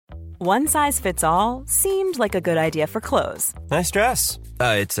One size fits all seemed like a good idea for clothes. Nice dress.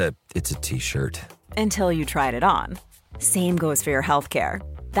 It's a t-shirt. Until you tried it on. Same goes for your healthcare.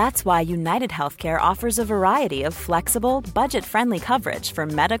 That's why United Healthcare offers a variety of flexible, budget-friendly coverage for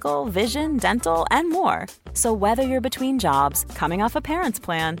medical, vision, dental, and more. So whether you're between jobs, coming off a parent's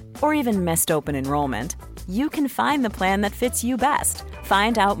plan, or even missed open enrollment, you can find the plan that fits you best.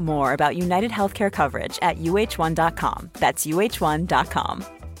 Find out more about United Healthcare coverage at uh1.com. That's uh1.com.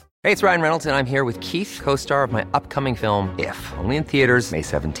 Hey, it's Ryan Reynolds, and I'm here with Keith, co-star of my upcoming film, If, only in theaters May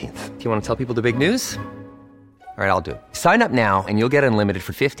 17th. Do you want to tell people the big news? All right, I'll do it. Sign up now and you'll get unlimited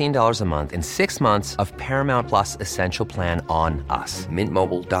for $15 a month and 6 months of Paramount Plus Essential Plan on us.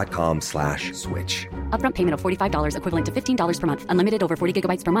 MintMobile.com/switch. Upfront payment of $45 equivalent to $15 per month. Unlimited over 40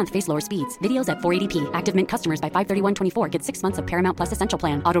 gigabytes per month. Face lower speeds. Videos at 480p. Active Mint customers by 531.24 get 6 months of Paramount Plus Essential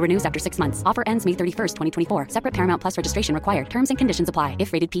Plan. Auto renews after 6 months. Offer ends May 31st, 2024. Separate Paramount Plus registration required. Terms and conditions apply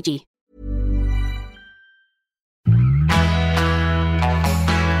if rated PG.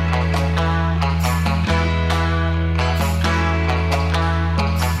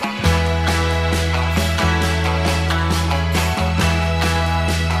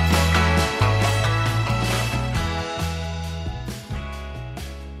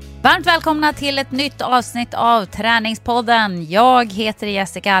 Varmt välkomna till ett nytt avsnitt av Träningspodden. Jag heter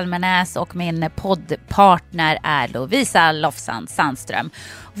Jessica Almenäs och min poddpartner är Lovisa Lofsan Sandström.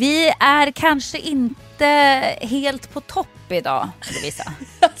 Vi är kanske inte helt på topp idag, Lovisa.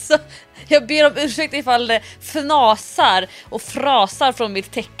 Alltså, jag ber om ursäkt ifall det fnasar och frasar från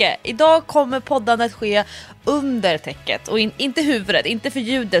mitt täcke. Idag kommer poddandet ske under täcket och inte huvudet, inte för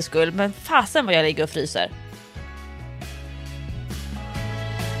ljudets skull, men fasen vad jag ligger och fryser.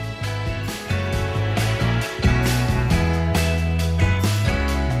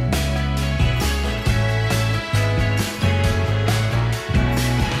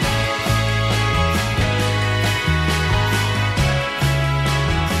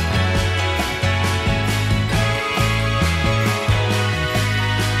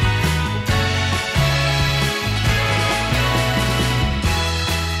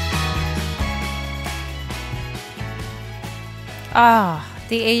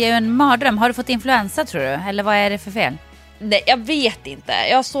 Det är ju en mardröm. Har du fått influensa, tror du? Eller vad är det för fel? Nej, jag vet inte.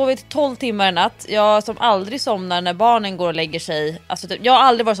 Jag har sovit 12 timmar i natt. Jag som aldrig somnar när barnen går och lägger sig. Alltså, typ, jag har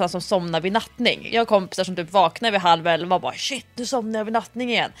aldrig varit sån som somnar vid nattning. Jag har kompisar som typ vaknar vid 22:30 och bara shit, nu somnar jag vid nattning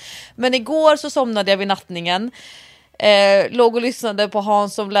igen. Men igår så somnade jag vid nattningen. Låg och lyssnade på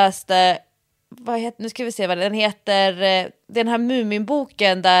Hans som läste... nu ska vi se vad den heter. Den här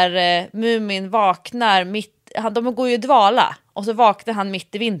Muminboken där Mumin vaknar mitt... De går ju i dvala och så vaknar han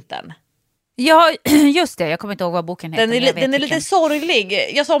mitt i vintern. Ja, just det. Jag kommer inte ihåg vad boken heter. Den är lite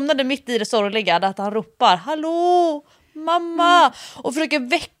sorglig. Jag somnade mitt i det sorgliga att han ropar hallå mamma och försöker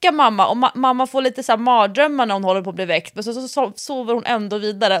väcka mamma. Och mamma får lite så här mardrömmar när hon håller på att bli väckt. Men så sover hon ändå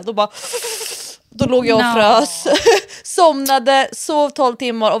vidare. Då låg jag och frös. Somnade, sov 12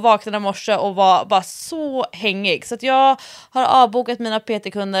 timmar och vaknade i morse och var bara så hängig. Så att jag har avbokat mina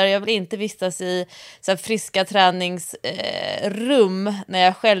PT-kunder. Jag vill inte vistas i så här friska träningsrum när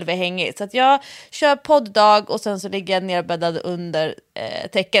jag själv är hängig. Så att jag kör podddag och sen så ligger jag nerbäddad under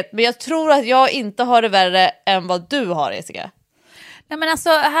täcket. Men jag tror att jag inte har det värre än vad du har, Jessica. Nej, men alltså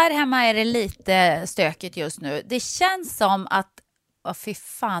här hemma är det lite stökigt just nu. Det känns som att fy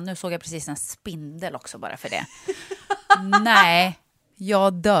fan, nu såg jag precis en spindel också bara för det. Nej,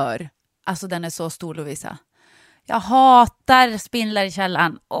 jag dör. Alltså den är så stor, Lovisa. Jag hatar spindlar i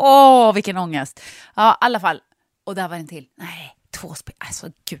källaren. Vilken ångest. Ja, i alla fall. Och där var en till. Nej, 2 spindlar. Alltså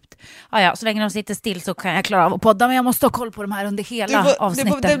gud. Ja, så länge de sitter still så kan jag klara av att podda. Men jag måste ha koll på de här under hela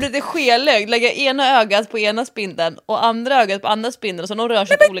avsnittet. Det blir lite skelögd. Lägga ena ögat på ena spindeln och andra ögat på andra spindeln. Så de rör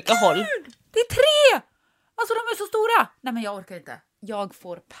sig på olika håll. Det är 3! Alltså de är så stora. Nej, men jag orkar inte. Jag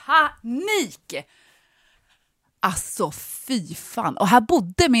får panik. Alltså fy fan. Och här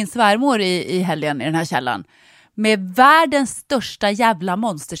bodde min svärmor i helgen i den här källan. Med världens största jävla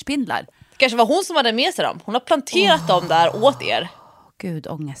monsterspindlar. Det kanske var hon som hade med sig dem. Hon har planterat dem där åt er. Gud,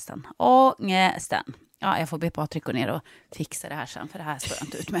 ångesten. Ja, jag får be Patrik gå ner och fixa det här sen. För det här står jag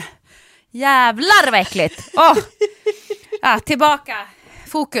inte ut med. Jävlar vad äckligt. Ja, tillbaka.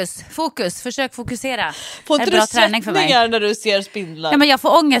 Fokus, försök fokusera. Får inte bra du träning för mig när du ser spindlar? Ja, men jag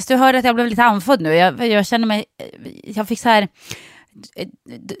får ångest, du hörde att jag blev lite andfådd nu. Jag känner mig, jag fick så här,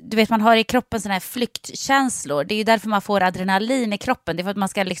 du vet man har i kroppen såna här flyktkänslor. Det är ju därför man får adrenalin i kroppen. Det är för att man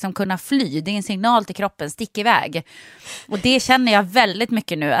ska liksom kunna fly. Det är en signal till kroppen, stick iväg. Och det känner jag väldigt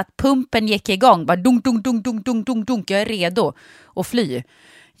mycket nu, att pumpen gick igång. Bara dunk, dunk, dunk, dunk, dunk, dunk, dunk. Jag är redo att fly.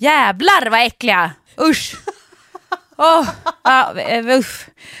 Jävlar vad äckliga, usch. Uff.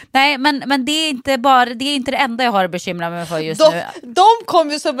 Nej, men det är inte det enda jag har att bekymra mig för just nu. De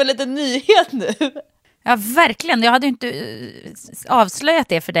kom ju som en liten nyhet nu. Ja, verkligen. Jag hade ju inte avslöjat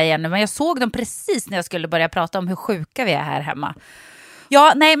det för dig ännu, men jag såg dem precis när jag skulle börja prata om hur sjuka vi är här hemma.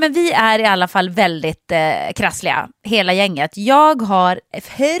 Ja, nej, men vi är i alla fall väldigt krassliga, hela gänget. Jag har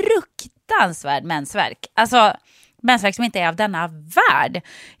fruktansvärd mensvärk. Alltså, mensvärk som inte är av denna värld.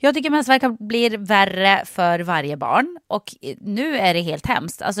 Jag tycker mensvärk blir värre för varje barn. Och nu är det helt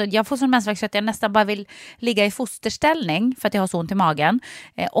hemskt. Alltså, jag får sån mensvärk så att jag nästan bara vill ligga i fosterställning för att jag har så ont i magen.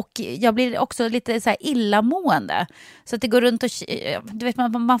 Och jag blir också lite så här illamående. Så att det går runt och... Du vet,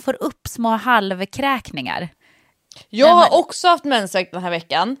 man får upp små halvkräkningar. Jag har också haft mensvärk den här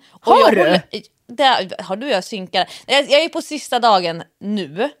veckan. Har du? Har du? Jag synkar. Jag är på sista dagen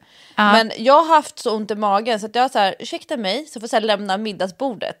nu. Men jag har haft så ont i magen så att jag har så här, ursäkta mig, så får jag så här lämna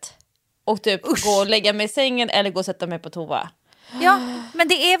middagsbordet. Och typ gå och lägga mig i sängen eller gå och sätta mig på toa. Ja, men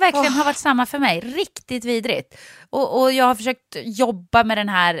det är verkligen har varit samma för mig. Riktigt vidrigt. Och jag har försökt jobba med den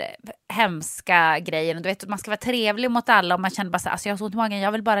här hemska grejen. Du vet, man ska vara trevlig mot alla och man känner bara så här, alltså jag har så ont i magen,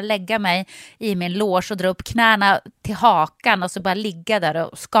 jag vill bara lägga mig i min loge och dra upp knäna till hakan och så bara ligga där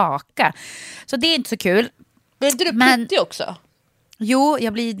och skaka. Så det är inte så kul. Blir inte du pittig också? Jo,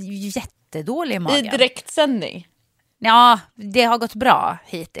 jag blir jättedålig i magen. I direktsändning? Ja, det har gått bra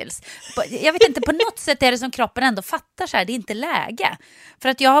hittills. Jag vet inte, på något sätt är det som kroppen ändå fattar så här, det är inte läge. För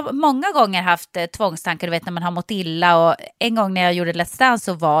att jag har många gånger haft tvångstankar, du vet när man har mått illa. Och en gång när jag gjorde Let's Dance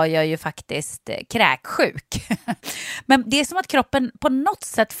så var jag ju faktiskt kräksjuk. Men det är som att kroppen på något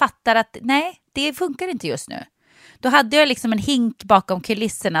sätt fattar att nej, det funkar inte just nu. Då hade jag liksom en hink bakom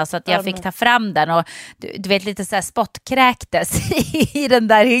kulisserna så att jag fick ta fram den och du vet lite så här spottkräktes i den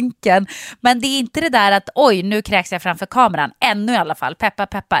där hinken. Men det är inte det där att oj, nu kräks jag framför kameran. Ännu i alla fall, peppar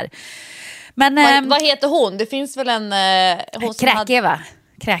peppar. Men vad heter hon? Det finns väl en hon Kräk-Eva.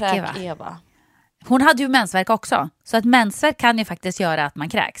 Kräk-Eva. Hon hade ju mensvärk också. Så att mensvärk kan ju faktiskt göra att man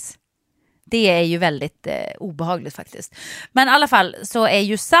kräks. Det är ju väldigt obehagligt faktiskt. Men i alla fall så är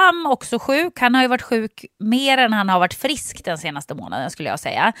ju Sam också sjuk. Han har ju varit sjuk mer än han har varit frisk den senaste månaden skulle jag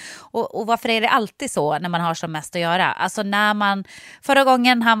säga. Och varför är det alltid så när man har som mest att göra? Alltså förra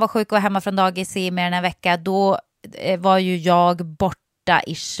gången han var sjuk och var hemma från dagis i mer än en vecka, då var ju jag borta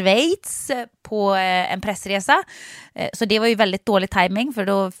i Schweiz på en pressresa. Så det var ju väldigt dålig timing för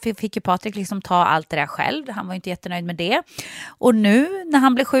då fick ju Patrik liksom ta allt det där själv. Han var ju inte jättenöjd med det. Och nu när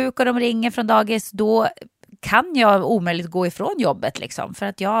han blir sjuk och de ringer från dagis, då kan jag omöjligt gå ifrån jobbet liksom, för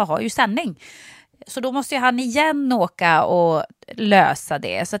att jag har ju sändning. Så då måste ju han igen åka och lösa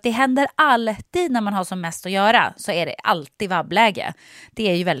det. Så att det händer alltid när man har som mest att göra, så är det alltid vabbläge. Det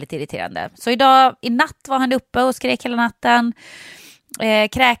är ju väldigt irriterande. Så i natt var han uppe och skrek hela natten.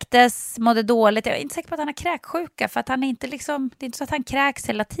 Kräktes, mådde dåligt. Jag är inte säker på att han har kräksjuka, för att han är inte liksom, det är inte så att han kräks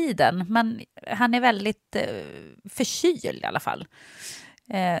hela tiden, men han är väldigt förkyld i alla fall.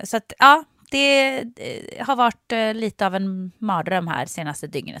 Så att ja, det har varit lite av en mardröm här senaste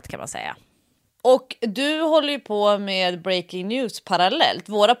dygnet kan man säga. Och du håller ju på med breaking news parallellt.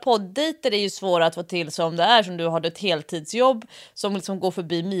 Våra poddejter är ju svåra att få till som det är, som du har ett heltidsjobb som liksom går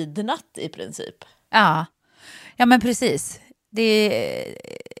förbi midnatt i princip. Ja men precis. Det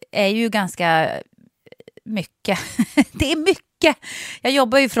är ju ganska mycket. Det är mycket. Jag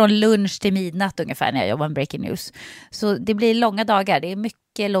jobbar ju från lunch till midnatt ungefär när jag jobbar med breaking news. Så det blir långa dagar. Det är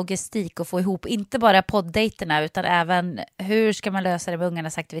mycket logistik att få ihop. Inte bara poddejterna utan även hur ska man lösa det med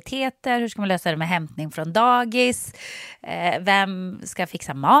ungarnas aktiviteter. Hur ska man lösa det med hämtning från dagis. Vem ska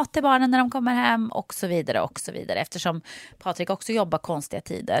fixa mat till barnen när de kommer hem. Och så vidare och så vidare. Eftersom Patrik också jobbar konstiga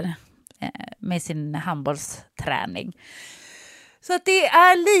tider med sin handbollsträning. Så att det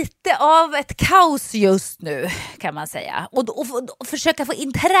är lite av ett kaos just nu kan man säga. Och försöka få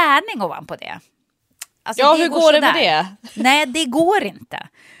in träning ovanpå det. Alltså, ja, hur går det med det? Nej, det går inte.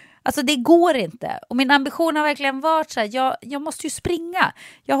 Alltså det går inte. Och min ambition har verkligen varit så här, jag måste ju springa.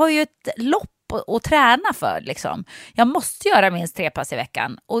 Jag har ju ett lopp att träna för liksom. Jag måste göra minst 3 pass i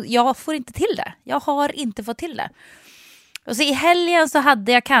veckan. Och jag får inte till det. Jag har inte fått till det. Och så i helgen så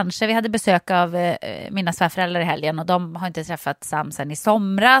hade vi hade besök av mina svärföräldrar i helgen och de har inte träffat Sam sen i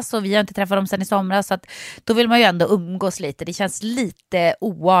somras och vi har inte träffat dem sen i somras, så att då vill man ju ändå umgås lite. Det känns lite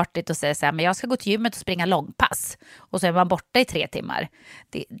oartigt att säga så här, men jag ska gå till gymmet och springa långpass och så är man borta i 3 timmar.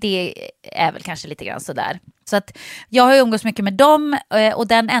 Det är väl kanske lite grann sådär. Så att jag har ju umgås mycket med dem och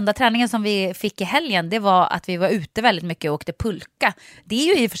den enda träningen som vi fick i helgen, det var att vi var ute väldigt mycket och åkte pulka. Det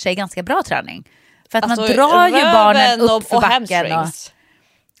är ju i och för sig ganska bra träning. För att alltså, man drar ju barnen upp för backen.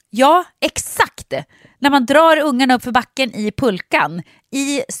 Ja, exakt. när man drar ungarna upp för backen i pulkan,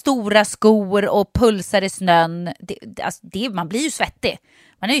 i stora skor och pulsar i snön, man blir ju svettig.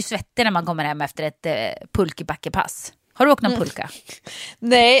 Man är ju svettig när man kommer hem efter ett pulkebackepass. Har du åkt någon pulka?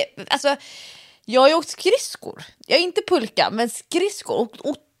 Nej, alltså jag har ju åkt skridskor. Jag är inte pulka, men skridskor.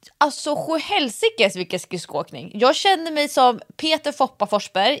 Och alltså sjuhelsikes vilken skridskoåkning. Jag känner mig som Peter Foppa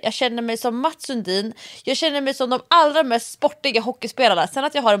Forsberg. Jag känner mig som Mats Sundin. Jag känner mig som de allra mest sportiga hockeyspelarna. Sen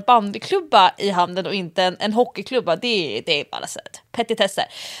att jag har en bandyklubba i handen och inte en hockeyklubba, det är bara så petitesser.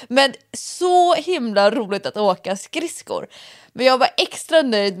 Men så himla roligt att åka skridskor. Men jag var extra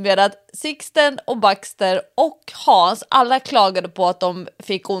nöjd med att Sixten och Baxter och Hans alla klagade på att de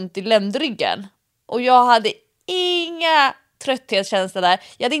fick ont i ländryggen. Och jag hade inga trötthetskänsla där.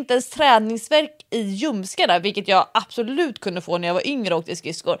 Jag hade inte ens träningsvärk i ljumskarna, vilket jag absolut kunde få när jag var yngre och åkte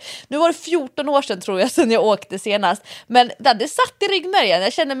skridskor. Nu var det 14 år sedan tror jag sedan jag åkte senast. Men det satt i ryggmärgen.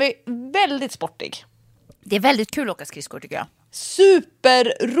 Jag känner mig väldigt sportig. Det är väldigt kul att åka skridskor tycker jag.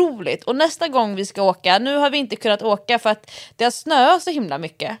 Superroligt. Och nästa gång vi ska åka, nu har vi inte kunnat åka för att det har snöat så himla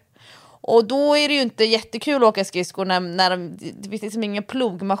mycket. Och då är det ju inte jättekul att åka skridskor när det finns liksom inga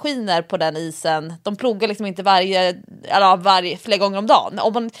plogmaskiner på den isen. De plogar liksom inte flera gånger om dagen.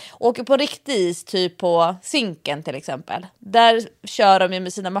 Om man åker på riktig is, typ på Zinken till exempel, där kör de ju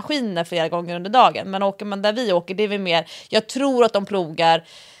med sina maskiner flera gånger under dagen. Men åker man där vi åker, det är väl mer, jag tror att de plogar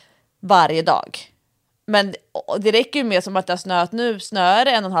varje dag. Men det räcker ju med som att det har snöat nu. Snöar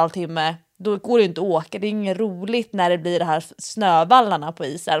det 1,5 timme, då går det inte att åka. Det är inget roligt när det blir det här snövallarna på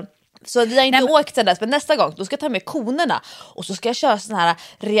isen. Så vi har inte åkt sedan dess, men nästa gång då ska jag ta med konerna och så ska jag köra såna här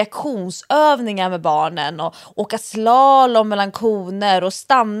reaktionsövningar med barnen och åka slalom mellan koner och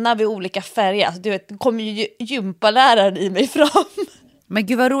stanna vid olika färger. Alltså, du vet, det kommer ju gympaläraren i mig fram. Men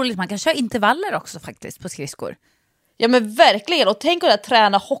gud vad roligt, man kan köra intervaller också faktiskt på skridskor. Ja men verkligen, och tänk att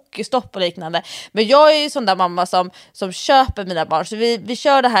träna hockeystopp och liknande. Men jag är ju sån där mamma som köper mina barn. Så vi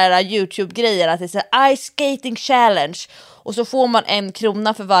kör det här YouTube-grejer, att det är ice skating challenge. Och så får man 1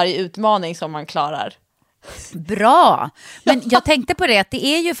 krona för varje utmaning som man klarar. Bra, men jag tänkte på det att det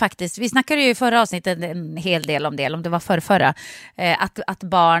är ju faktiskt, vi snackade ju i förra avsnittet en hel del om det var förra, att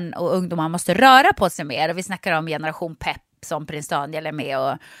barn och ungdomar måste röra på sig mer. Och vi snackar om generation pepp som prins Daniel är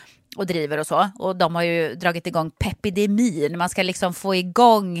med och driver och så. Och de har ju dragit igång peppidemin. Man ska liksom få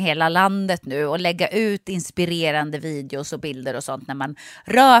igång hela landet nu och lägga ut inspirerande videos och bilder och sånt när man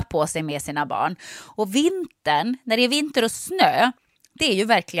rör på sig med sina barn. Och vintern, när det är vinter och snö, det är ju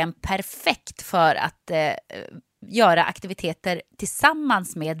verkligen perfekt för att göra aktiviteter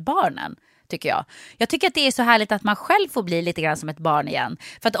tillsammans med barnen, tycker jag. Jag tycker att det är så härligt att man själv får bli lite grann som ett barn igen.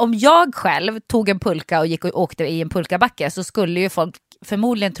 För att om jag själv tog en pulka och gick och åkte i en pulkabacke så skulle ju folk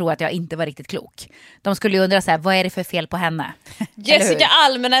förmodligen tro att jag inte var riktigt klok. De skulle ju undra så här, vad är det för fel på henne? Jessica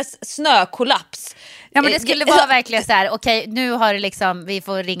Almenäs snökollaps. Ja, men det skulle vara verkligen så här, okej, nu har det liksom, vi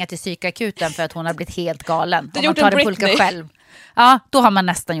får ringa till psykakuten för att hon har blivit helt galen. Om man tar en pulka själv. Ja, då har man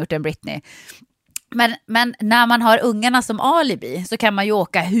nästan gjort en Britney. Men när man har ungarna som alibi så kan man ju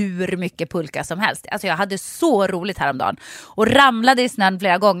åka hur mycket pulka som helst. Alltså jag hade så roligt häromdagen och ramlade i snön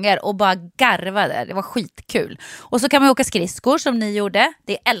flera gånger och bara garvade. Det var skitkul. Och så kan man åka skridskor som ni gjorde.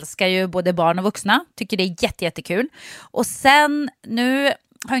 Det älskar ju både barn och vuxna. Tycker det är jättekul. Och sen nu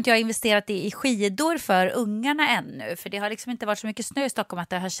har inte jag investerat i skidor för ungarna ännu. För det har liksom inte varit så mycket snö i Stockholm att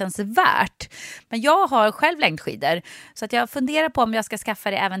det har känts värt. Men jag har själv längdskidor. Så att jag funderar på om jag ska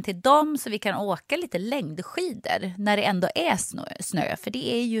skaffa det även till dem. Så vi kan åka lite längdskidor när det ändå är snö. För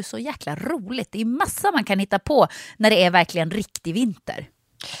det är ju så jäkla roligt. Det är massa man kan hitta på när det är verkligen riktig vinter.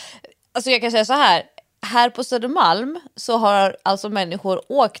 Alltså jag kan säga så här. Här på Södermalm så har alltså människor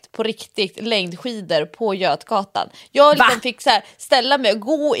åkt på riktigt längdskidor på Götgatan. Jag liksom fick så här, ställa mig och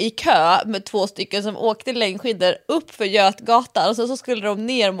gå i kö med 2 stycken som åkte längdskidor upp för Götgatan och så skulle de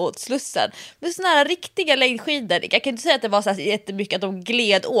ner mot Slussen. Men såna här riktiga längdskidor, jag kan inte säga att det var så här jättemycket att de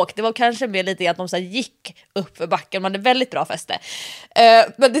gled åk. Det var kanske mer lite att de så här gick upp för backen. Man hade väldigt bra fäste.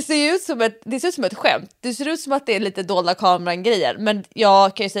 Men det ser ut som ett skämt. Det ser ut som att det är lite dolda kameran-grejer. Men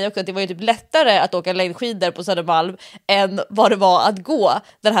jag kan ju säga också att det var ju typ lättare att åka längdskidor på Södermalm än vad det var att gå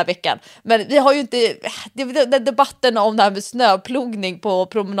den här veckan. Men vi har ju inte debatten om det här med snöplogning på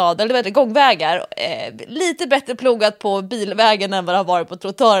promenader eller gångvägar. Lite bättre plogat på bilvägen än vad det har varit på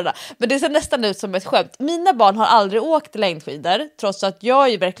trottoarerna. Men det ser nästan ut som ett skämt. Mina barn har aldrig åkt längdskidor trots att jag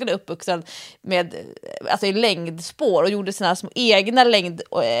är ju verkligen uppvuxen med alltså i längdspår och gjorde sina små egna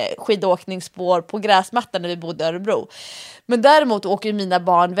skidåkningsspår på gräsmattan när vi bodde i Örebro. Men däremot åker mina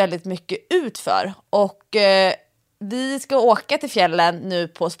barn väldigt mycket utför och vi ska åka till fjällen nu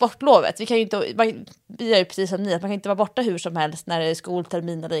på sportlovet. Vi kan ju inte, vi är ju precis som ni, att man kan inte vara borta hur som helst när det är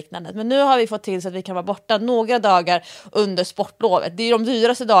skoltermin och liknande. Men nu har vi fått till så att vi kan vara borta några dagar under sportlovet. Det är ju de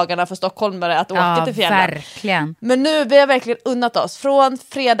dyraste dagarna för stockholmare att åka till fjällen. Verkligen. Men nu vi har verkligen unnat oss. Från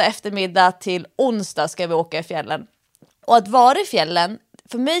fredag eftermiddag till onsdag ska vi åka i fjällen. Och att vara i fjällen,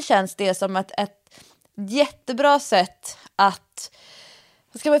 för mig känns det som ett jättebra sätt att,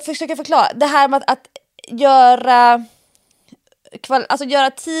 ska man försöka förklara, det här med att göra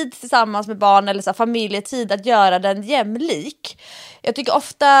tid tillsammans med barn eller så här, familjetid, att göra den jämlik. Jag tycker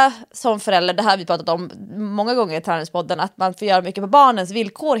ofta som förälder, det här har vi pratat om många gånger i Träningspodden, att man får göra mycket på barnens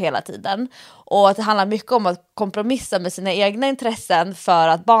villkor hela tiden. Och att det handlar mycket om att kompromissa med sina egna intressen för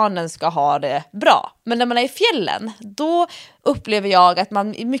att barnen ska ha det bra. Men när man är i fjällen, då upplever jag att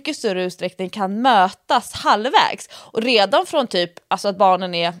man i mycket större utsträckning kan mötas halvvägs. Och redan från typ, alltså att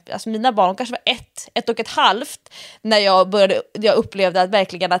barnen är, alltså mina barn kanske var ett och ett halvt, när jag upplevde att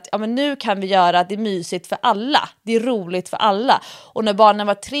verkligen att ja, men nu kan vi göra det mysigt för alla. Det är roligt för alla. Och när barnen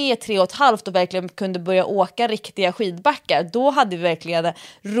var 3 och ett halvt och verkligen kunde börja åka riktiga skidbackar, då hade vi verkligen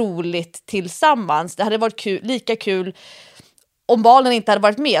roligt tillsammans. Det hade varit lika kul om barnen inte hade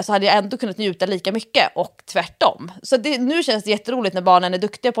varit med, så hade jag ändå kunnat njuta lika mycket och tvärtom. Så nu känns det jätteroligt när barnen är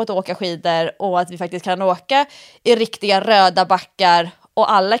duktiga på att åka skidor och att vi faktiskt kan åka i riktiga röda backar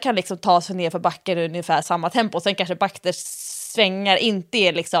och alla kan liksom ta sig ner för backen i ungefär samma tempo. Sen kanske backers svängar inte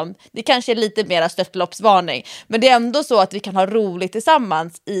är liksom, det kanske är lite mera störtloppsvarning, men det är ändå så att vi kan ha roligt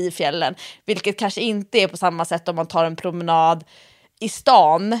tillsammans i fjällen, vilket kanske inte är på samma sätt om man tar en promenad i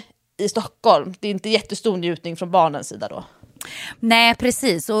stan i Stockholm. Det är inte jättestor njutning från barnens sida då. Nej,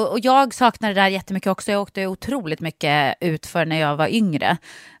 precis. Och jag saknar det där jättemycket också. Jag åkte otroligt mycket utför när jag var yngre.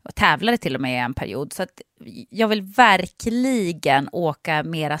 Och tävlade till och med i en period. Så att jag vill verkligen åka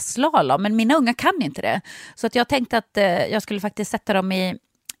mera slalom. Men mina unga kan inte det. Så att jag tänkte att jag skulle faktiskt sätta dem i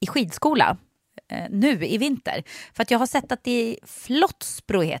skidskola nu i vinter. För att jag har sett att det är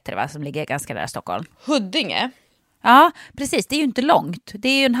Flottsbro heter det, va, som ligger ganska nära Stockholm. Huddinge. Ja, precis. Det är ju inte långt. Det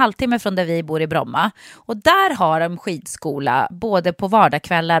är ju en halvtimme från där vi bor i Bromma. Och där har de skidskola både på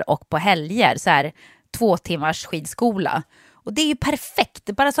vardagskvällar och på helger. Så här 2 timmars skidskola. Och det är ju perfekt.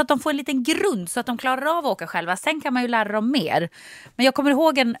 Bara så att de får en liten grund så att de klarar av att åka själva. Sen kan man ju lära dem mer. Men jag kommer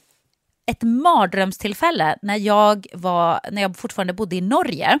ihåg ett mardrömstillfälle när jag fortfarande bodde i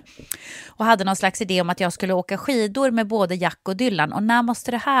Norge och hade någon slags idé om att jag skulle åka skidor med både Jack och Dylan. Och när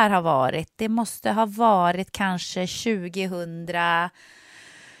måste det här ha varit? Det måste ha varit kanske 2012.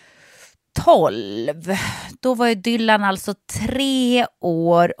 Då var ju Dylan alltså 3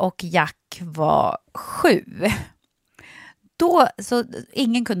 år och Jack var 7. Så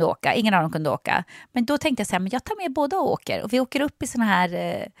ingen av dem kunde åka. Men då tänkte jag så här, men jag tar med båda och åker. Och vi åker upp i såna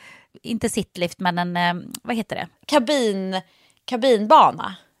här, inte sittlift, men en, vad heter det?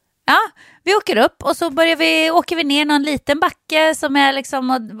 Kabinbana. Ja, vi åker upp och så åker vi ner någon liten backe som är liksom,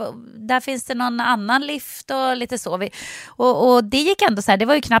 och där finns det någon annan lift och lite så. Och det gick ändå så här, det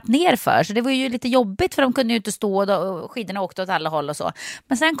var ju knappt nerför, så det var ju lite jobbigt för de kunde ju inte stå och skidorna åkte åt alla håll och så.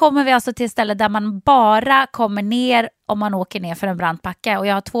 Men sen kommer vi alltså till ett ställe där man bara kommer ner om man åker ner för en brant backe, och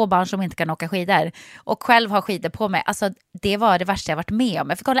jag har 2 barn som inte kan åka skidor och själv har skidor på mig. Alltså det var det värsta jag varit med om.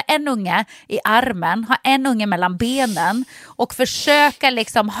 Jag fick hålla en unge i armen, ha en unge mellan benen och försöka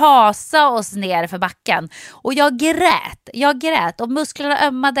liksom hasa oss ner för backen. Och jag grät och musklerna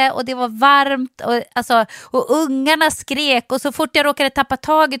ömmade och det var varmt och ungarna skrek, och så fort jag råkade tappa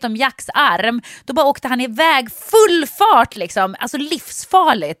taget om Jacks arm, då bara åkte han iväg full fart liksom, alltså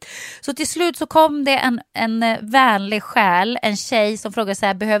livsfarligt. Så till slut så kom det en vänlig själ, en tjej som frågade så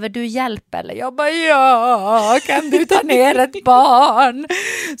här: behöver du hjälp eller? Jag bara, ja, kan du ta ner ett barn?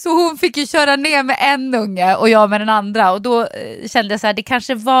 Så hon fick ju köra ner med en unge och jag med den andra, och då kände jag så här, det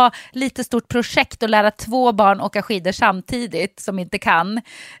kanske var lite stort projekt att lära 2 barn åka skidor samtidigt som inte kan,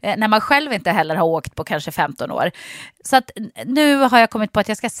 när man själv inte heller har åkt på kanske 15 år. Så att nu har jag kommit på att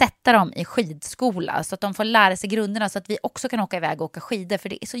jag ska sätta dem i skidskola så att de får lära sig grunderna, så att vi också kan åka iväg och åka skidor, för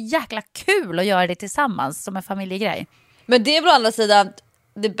det är så jäkla kul att göra det tillsammans som en familjegrej. Men det är på andra sidan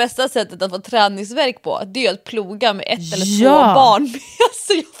det bästa sättet att få träningsverk på, det är att ploga med 1 eller 2 barn.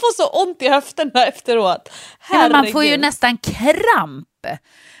 Alltså jag får så ont i höfterna efteråt. Men man får ju nästan kramp.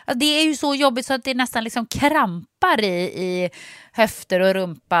 Alltså, det är ju så jobbigt så att det nästan liksom krampar i höfter och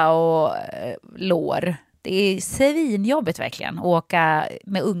rumpa och lår. Det är svinjobbigt verkligen att åka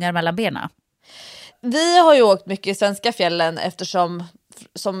med ungar mellan benen. Vi har ju åkt mycket i svenska fjällen eftersom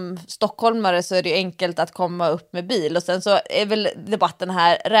som stockholmare så är det enkelt att komma upp med bil. Och sen så är väl debatten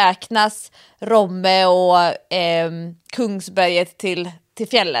här, räknas Romme och Kungsberget till till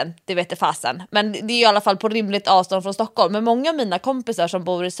fjällen, det vet jag fasen. Men det är i alla fall på rimligt avstånd från Stockholm. Men många av mina kompisar som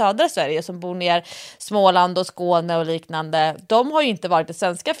bor i södra Sverige, som bor ner Småland och Skåne och liknande, de har ju inte varit i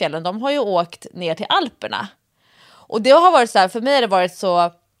svenska fjällen, de har ju åkt ner till Alperna. Och det har varit så här, för mig har det varit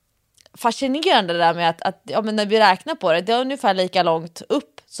så fascinerande det där med att ja, men när vi räknar på det, det är ungefär lika långt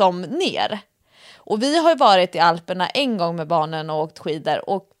upp som ner. Och vi har ju varit i Alperna en gång med barnen och åkt skidor,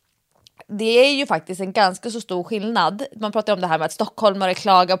 och det är ju faktiskt en ganska så stor skillnad. Man pratar om det här med att stockholmare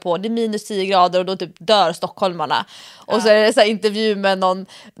klagar på det är minus 10 grader och då typ dör stockholmarna. Och så är det så här intervju med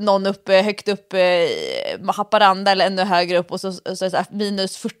någon uppe, högt upp Haparanda eller ännu högre upp, och så är det så här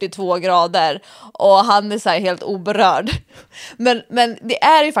minus 42 grader och han är så här helt oberörd. Men det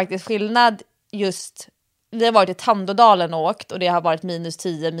är ju faktiskt skillnad just. Vi har varit i Tandådalen och åkt och det har varit minus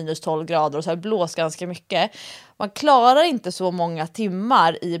 10, minus 12 grader och så har det blåst ganska mycket. Man klarar inte så många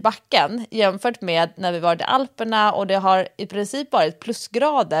timmar i backen jämfört med när vi var i Alperna och det har i princip varit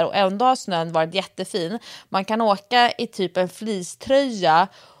plusgrader och ändå har snön varit jättefin. Man kan åka i typ en fleecetröja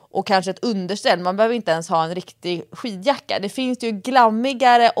och kanske ett underställ. Man behöver inte ens ha en riktig skidjacka. Det finns ju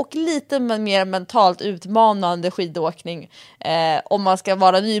glammigare och lite mer mentalt utmanande skidåkning om man ska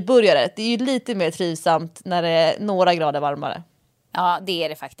vara nybörjare. Det är ju lite mer trivsamt när det är några grader varmare. Ja, det är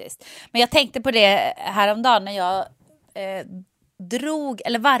det faktiskt. Men jag tänkte på det häromdagen när jag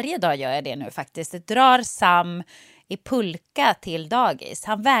eller varje dag gör jag det nu faktiskt. Det drar Sam i pulka till dagis.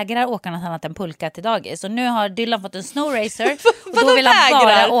 Han vägrar åka något annat än pulka till dagis. Och nu har Dylan fått en snowracer. Och då vill han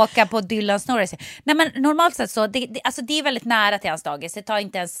bara åka på Dylans snowracer. Nej, men normalt sett så, alltså det är väldigt nära till hans dagis. Det tar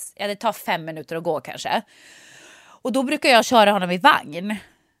inte ens, det tar 5 minuter att gå kanske. Och då brukar jag köra honom i vagn.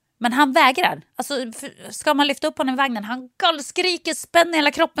 Men han vägrar. Alltså, ska man lyfta upp honom i vagnen, han gallskriker, spänner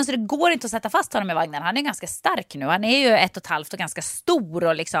hela kroppen så det går inte att sätta fast honom i vagnen. Han är ganska stark nu. Han är ju 1,5 och ganska stor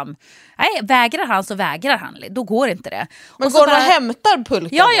och liksom, nej, vägrar han så vägrar han. Då går inte det. Men och går han och hämtar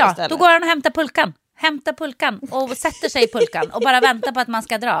pulkan? Ja, då går han och hämtar pulkan. Hämta pulkan och sätter sig i pulkan och bara väntar på att man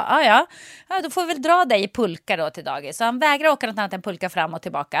ska dra. Ja, då får vi väl dra dig i pulka då till dagis. Så han vägrar åka något annat än pulka fram och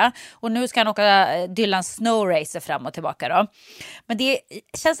tillbaka. Och nu ska han åka Dylans snowracer fram och tillbaka då. Men det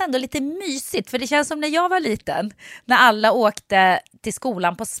känns ändå lite mysigt, för det känns som när jag var liten, när alla åkte till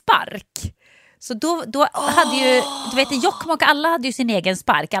skolan på spark. Så då hade ju, du vet, i Jokkmokk alla hade ju sin egen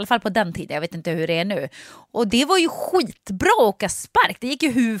spark, i alla fall på den tiden, jag vet inte hur det är nu. Och det var ju skitbra att åka spark, det gick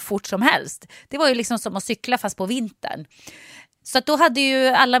ju hur fort som helst. Det var ju liksom som att cykla fast på vintern. Så att då hade ju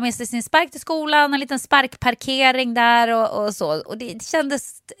alla med sig sin spark till skolan, en liten sparkparkering där och så. Och det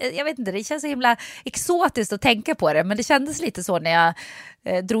kändes, jag vet inte, det känns så himla exotiskt att tänka på det. Men det kändes lite så när jag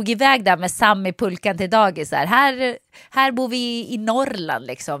drog iväg där med Sam i pulkan till dagis. Här bor vi i Norrland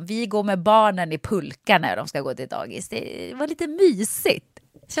liksom. Vi går med barnen i pulkan när de ska gå till dagis. Det var lite mysigt.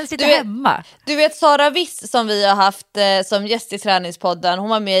 Känns lite hemma. Du vet Sara Wiss som vi har haft som gäst i Träningspodden. Hon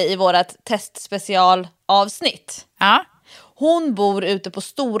var med i vårat testspecialavsnitt. Ja. Hon bor ute på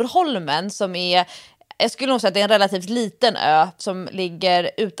Storholmen som är, jag skulle nog säga att det är en relativt liten ö som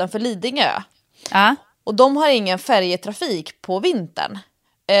ligger utanför Lidingö. Ja. Och de har ingen färjetrafik på vintern.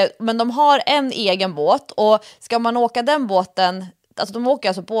 Men de har en egen båt och ska man åka den båten, alltså de åker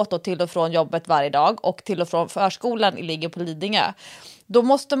alltså båt då till och från jobbet varje dag och till och från förskolan ligger på Lidingö. Då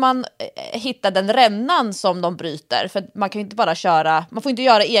måste man hitta den rännan som de bryter, för man kan ju inte bara köra, man får inte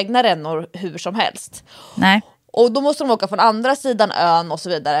göra egna rännor hur som helst. Nej. Och då måste de åka från andra sidan ön och så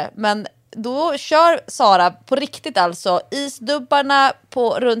vidare. Men då kör Sara på riktigt alltså isdubbarna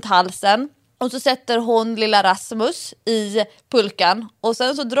runt halsen. Och så sätter hon lilla Rasmus i pulkan. Och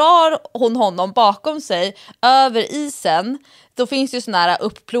sen så drar hon honom bakom sig över isen. Då finns ju såna här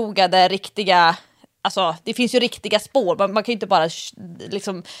uppplogade riktiga... Alltså det finns ju riktiga spår, man kan ju inte bara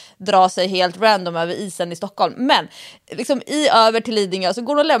liksom dra sig helt random över isen i Stockholm. Men liksom över till Lidingö så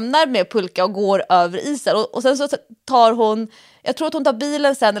går hon och lämnar med pulka och går över isen. Och sen så tar hon, jag tror att hon tar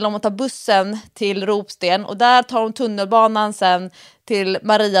bilen sen eller om hon tar bussen till Ropsten. Och där tar hon tunnelbanan sen till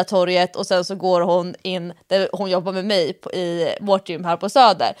Mariatorget och sen så går hon in där hon jobbar med mig i vårt gym här på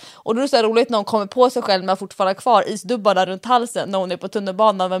Söder. Och då är det så roligt när hon kommer på sig själv med att fortfarande kvar isdubbarna runt halsen när hon är på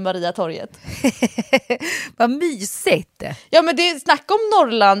tunnelbanan med Mariatorget. Vad mysigt! Ja, men det är snack om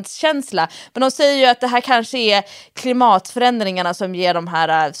Norrlands känsla. Men de säger ju att det här kanske är klimatförändringarna som ger de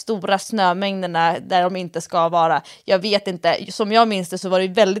här stora snömängderna där de inte ska vara. Jag vet inte, som jag minns det så var det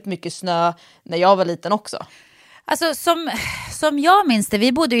väldigt mycket snö när jag var liten också. Alltså som jag minns det,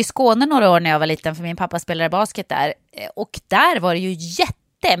 vi bodde i Skåne några år när jag var liten för min pappa spelade basket där. Och där var det ju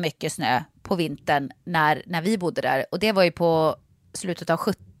jättemycket snö på vintern när vi bodde där. Och det var ju på slutet av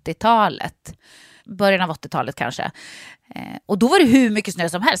 70-talet. början av 80-talet kanske. Och då var det hur mycket snö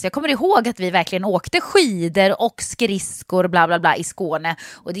som helst. Jag kommer ihåg att vi verkligen åkte skidor och skridskor bla bla bla i Skåne.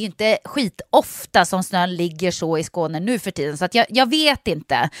 Och det är ju inte skit ofta som snön ligger så i Skåne nu för tiden. Så att jag vet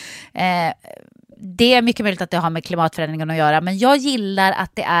inte. Det är mycket möjligt att det har med klimatförändringen att göra. Men jag gillar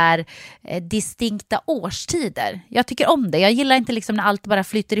att det är distinkta årstider. Jag tycker om det. Jag gillar inte liksom när allt bara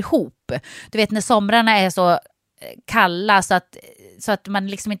flyter ihop. Du vet när somrarna är så kalla så att man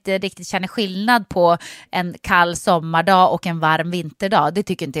liksom inte riktigt känner skillnad på en kall sommardag och en varm vinterdag. Det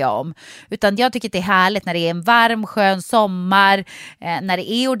tycker inte jag om. Utan jag tycker att det är härligt när det är en varm, skön sommar. När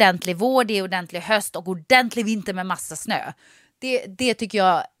det är ordentlig vår, det är ordentlig höst och ordentlig vinter med massa snö. Det tycker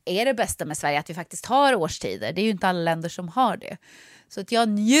jag är det bästa med Sverige, att vi faktiskt har årstider. Det är ju inte alla länder som har det. Så att jag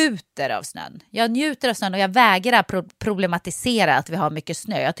njuter av snön. Jag njuter av snön och jag vägrar problematisera att vi har mycket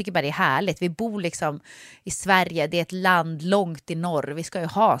snö. Jag tycker bara det är härligt. Vi bor liksom i Sverige. Det är ett land långt i norr. Vi ska ju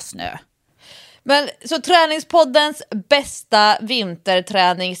ha snö. Men så Träningspoddens bästa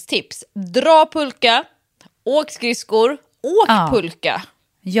vinterträningstips. Dra pulka, åk skridskor, åk pulka,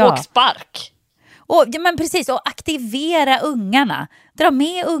 åk spark. Ja, men precis, och aktivera ungarna. Dra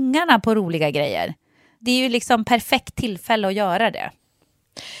med ungarna på roliga grejer. Det är ju liksom perfekt tillfälle att göra det.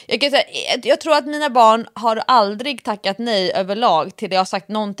 Jag tror att mina barn har aldrig tackat nej överlag till det jag har sagt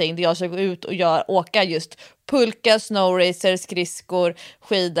någonting där jag ska gå ut och åka just pulka, snowracer, skridskor,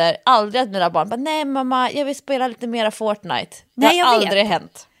 skidor. Aldrig att mina barn bara, nej mamma, jag vill spela lite mera Fortnite. Det har aldrig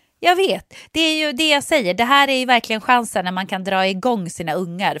hänt. Jag vet, det är ju det jag säger. Det här är ju verkligen chansen när man kan dra igång sina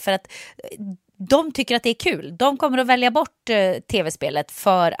ungar. För att de tycker att det är kul. De kommer att välja bort tv-spelet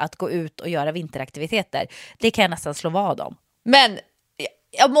för att gå ut och göra vinteraktiviteter. Det kan jag nästan slå vad om. Men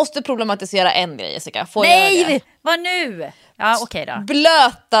jag måste problematisera en grej, Jessica. Får jag göra det? Vad nu? Ja, okej då.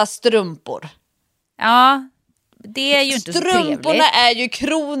 Blöta strumpor. Ja, det är ju inte så trevligt. Strumporna är ju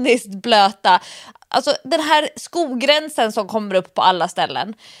kroniskt blöta. Alltså den här skogränsen som kommer upp på alla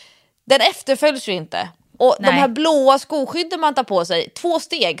ställen, den efterföljs ju inte. Och de här blåa skoskydden man tar på sig, 2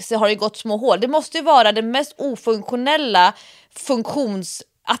 steg så har det gått små hål. Det måste ju vara den mest ofunktionella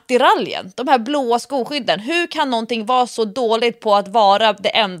funktionsattiraljen. De här blåa skoskydden. Hur kan någonting vara så dåligt på att vara det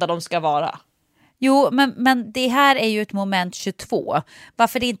enda de ska vara? Jo, men det här är ju ett moment 22.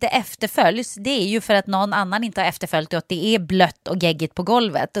 Varför det inte efterföljs, det är ju för att någon annan inte har efterföljt och att det är blött och geggigt på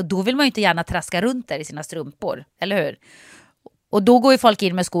golvet. Och då vill man ju inte gärna traska runt där i sina strumpor, eller hur? Och då går ju folk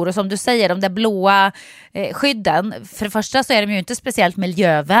in med skor och som du säger, de där blåa skydden, för det första så är de ju inte speciellt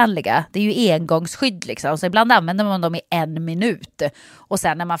miljövänliga. Det är ju engångsskydd liksom, så ibland använder man dem i 1 minut och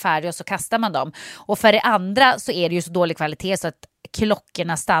sen när man är färdig så kastar man dem. Och för det andra så är det ju så dålig kvalitet så att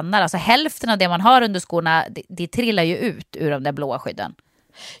klockorna stannar. Alltså hälften av det man har under skorna, det trillar ju ut ur de där blåa skydden.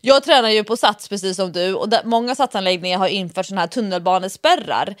 Jag tränar ju på Sats precis som du och många satsanläggningar har infört såna här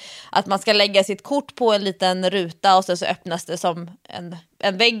tunnelbanespärrar. Att man ska lägga sitt kort på en liten ruta och sen så öppnas det som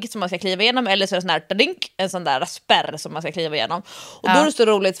en vägg som man ska kliva igenom, eller så är det en sån där spärr som man ska kliva igenom. Och då är det så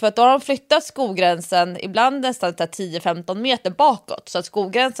roligt för att då har de flyttat skogränsen ibland nästan 10-15 meter bakåt så att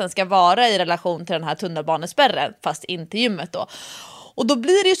skogränsen ska vara i relation till den här tunnelbanespärren fast inte gymmet då. Och då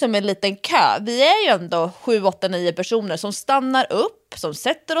blir det ju som en liten kö. Vi är ju ändå 7, 8, 9 personer som stannar upp, som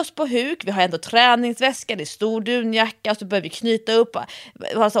sätter oss på huk. Vi har ändå träningsväska, det är stor dunjacka, så behöver vi knyta upp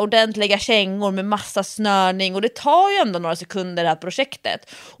alltså ordentliga kängor med massa snörning. Och det tar ju ändå några sekunder det här projektet.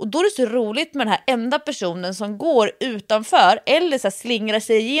 Och då är det så roligt med den här enda personen som går utanför eller så slingrar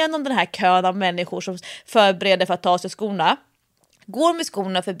sig igenom den här kön av människor som förbereder för att ta sig skorna. Går med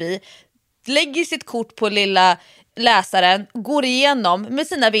skorna förbi, lägger sitt kort på lilla läsaren, går igenom med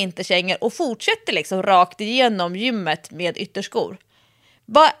sina vinterkängor och fortsätter liksom rakt igenom gymmet med ytterskor.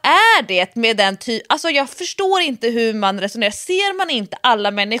 Vad är det med den typ? Alltså jag förstår inte hur man resonerar. Ser man inte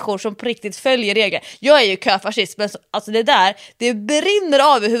alla människor som på riktigt följer regler? Jag är ju köfascist, men alltså det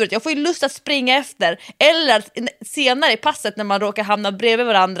brinner av i huvudet. Jag får ju lust att springa efter. Eller senare i passet när man råkar hamna bredvid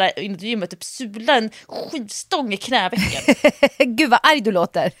varandra i gymmet, typ sula en skivstång i knävecken. Gud vad arg du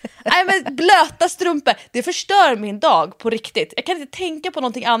låter. Nej men blöta strumpor, det förstör min dag på riktigt. Jag kan inte tänka på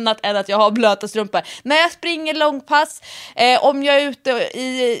någonting annat än att jag har blöta strumpor. När jag springer långpass, om jag är ute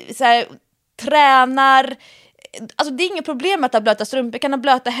så här, tränar, alltså det är inget problem att ha blöta strumpor, kan ha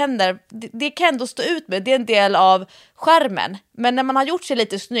blöta händer, det kan ändå stå ut med, det är en del av skärmen. Men när man har gjort sig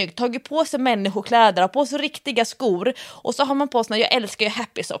lite snyggt, tagit på sig människokläder, har på sig riktiga skor och så har man på sig, jag älskar ju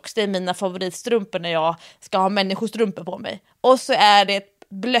Happy Socks, det är mina favoritstrumpor när jag ska ha människostrumpor på mig, och så är det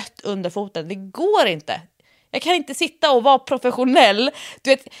blött under foten, det går inte. Jag kan inte sitta och vara professionell. Du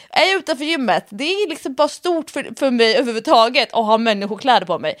vet, är jag utanför gymmet, det är liksom bara stort för mig överhuvudtaget att ha människokläder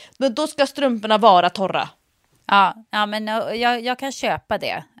på mig. Men då ska strumporna vara torra. Ja men jag kan köpa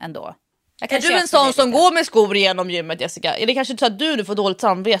det ändå. Är du en sån som går med skor genom gymmet, Jessica? Är det kanske så att du får dåligt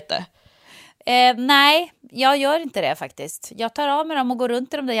samvete? Nej, jag gör inte det faktiskt. Jag tar av mig dem och går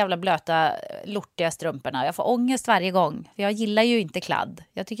runt i de där jävla blöta, lortiga strumporna. Jag får ångest varje gång. För jag gillar ju inte kladd.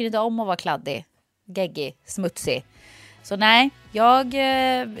 Jag tycker inte om att vara kladdig, geggig, smutsig. Så nej, jag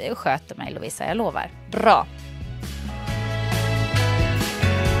sköter mig, Lovisa, jag lovar. Bra.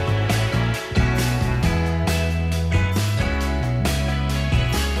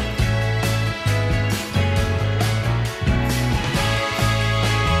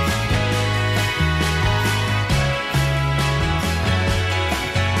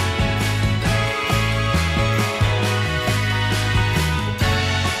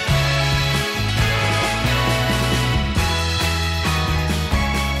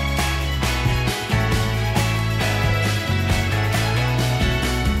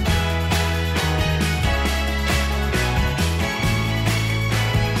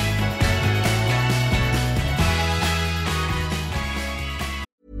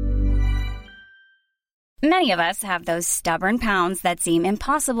 Many of us have those stubborn pounds that seem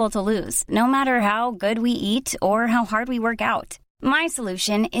impossible to lose, no matter how good we eat or how hard we work out. My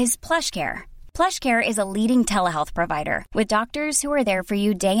solution is PlushCare. PlushCare is a leading telehealth provider with doctors who are there for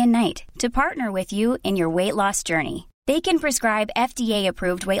you day and night to partner with you in your weight loss journey. They can prescribe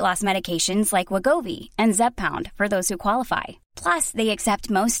FDA-approved weight loss medications like Wegovy and Zepbound for those who qualify. Plus, they accept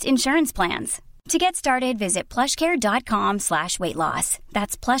most insurance plans. To get started, visit plushcare.com/weightloss.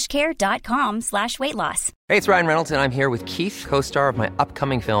 That's plushcare.com/weightloss. Hey, it's Ryan Reynolds, and I'm here with Keith, co-star of my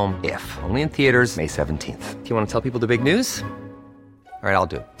upcoming film, If, only in theaters May 17th. Do you want to tell people the big news? All right,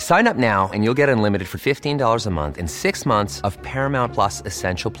 I'll do it. Sign up now and you'll get unlimited for $15 a month and 6 months of Paramount Plus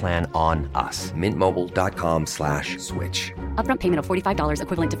Essential Plan on us. Mintmobile.com/switch. Upfront payment of $45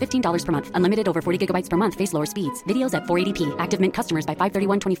 equivalent to $15 per month. Unlimited over 40 gigabytes per month. Face lower speeds. Videos at 480p. Active Mint customers by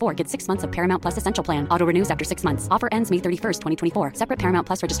 531.24 get 6 months of Paramount Plus Essential Plan. Auto renews after 6 months. Offer ends May 31st, 2024. Separate Paramount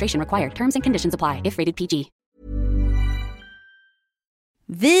Plus registration required. Terms and conditions apply if rated PG.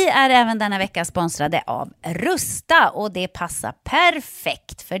 Vi är även denna vecka sponsrade av Rusta och det passar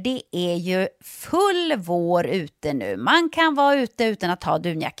perfekt för det är ju full vår ute nu. Man kan vara ute utan att ha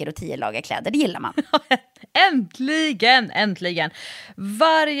dunjackor och 10 lager kläder, det gillar man. Äntligen.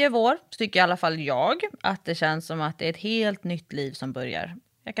 Varje vår tycker i alla fall jag att det känns som att det är ett helt nytt liv som börjar.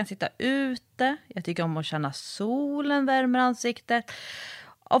 Jag kan sitta ute, jag tycker om att känna solen värmer ansiktet.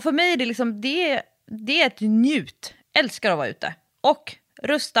 Och för mig är det liksom, det är ett njut. Älskar att vara ute. Och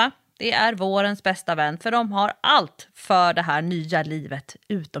Rusta, det är vårens bästa vän för de har allt för det här nya livet,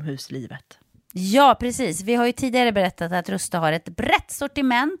 utomhuslivet. Ja, precis. Vi har ju tidigare berättat att Rusta har ett brett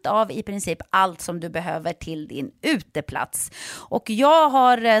sortiment av i princip allt som du behöver till din uteplats. Och jag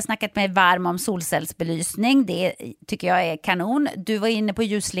har snackat mig varm om solcellsbelysning. Det tycker jag är kanon. Du var inne på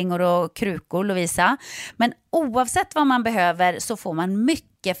ljusslingor och krukor, Lovisa. Men oavsett vad man behöver så får man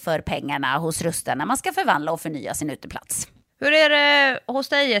mycket för pengarna hos Rusta när man ska förvandla och förnya sin uteplats. Hur är det hos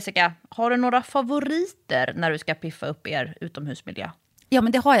dig, Jessica? Har du några favoriter när du ska piffa upp er utomhusmiljö? Ja,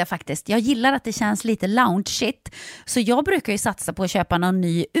 men det har jag faktiskt. Jag gillar att det känns lite lounge-shit. Så jag brukar ju satsa på att köpa någon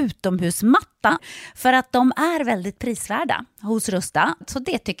ny utomhusmatta. För att de är väldigt prisvärda hos Rusta. Så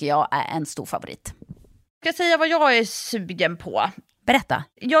det tycker jag är en stor favorit. Jag ska säga vad jag är sugen på. Berätta.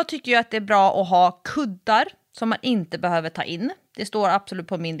 Jag tycker ju att det är bra att ha kuddar som man inte behöver ta in. Det står absolut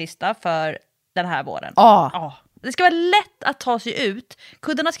på min lista för den här våren. Ja. Det ska vara lätt att ta sig ut.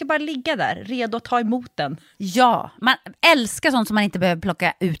 Kuddarna ska bara ligga där, redo att ta emot den. Ja, man älskar sånt som man inte behöver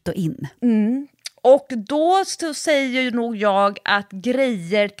plocka ut och in. Och då så säger ju nog jag att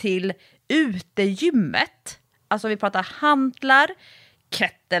grejer till utegymmet, alltså vi pratar hantlar,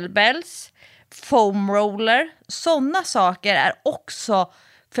 kettlebells, foam roller, sådana saker är också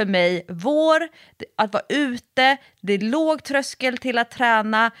för mig att vara ute, det är låg tröskel till att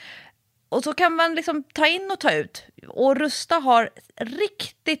träna. Och så kan man liksom ta in och ta ut. Och Rusta har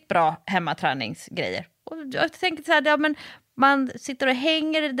riktigt bra hemmaträningsgrejer. Och jag tänker så här, ja, men man sitter och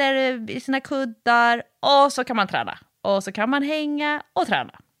hänger där i sina kuddar och så kan man träna. Och så kan man hänga och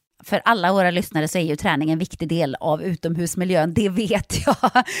träna. För alla våra lyssnare så är ju träning en viktig del av utomhusmiljön, det vet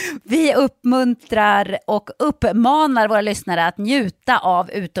jag. Vi uppmuntrar och uppmanar våra lyssnare att njuta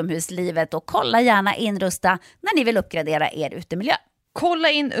av utomhuslivet och kolla gärna in Rusta när ni vill uppgradera er utemiljö. Kolla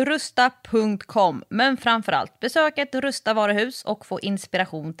in rusta.com, men framförallt besök ett Rusta varuhus och få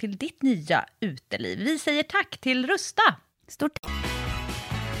inspiration till ditt nya uteliv. Vi säger tack till Rusta. Stort.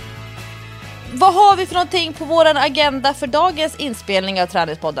 Vad har vi för någonting på vår agenda för dagens inspelning av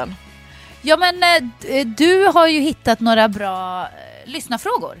Träningspodden? Ja, men du har ju hittat några bra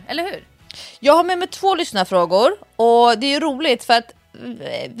lyssnarfrågor, eller hur? Jag har med mig 2 lyssnarfrågor och det är ju roligt för att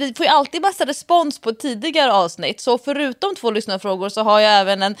vi får ju alltid massa respons på tidigare avsnitt. Så förutom 2 lyssnarfrågor så har jag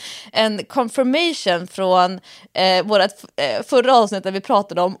även en confirmation från vårt förra avsnitt där vi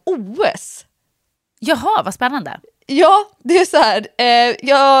pratade om OS. Jaha, vad spännande. Ja, det är så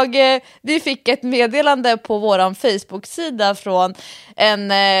här. Vi fick ett meddelande på våran Facebook-sida från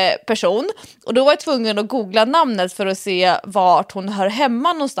en person. Och då var jag tvungen att googla namnet för att se vart hon hör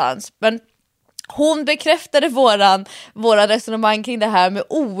hemma någonstans. Men hon bekräftade våra resonemang kring det här med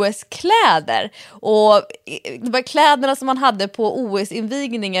OS-kläder. Och de här kläderna som man hade på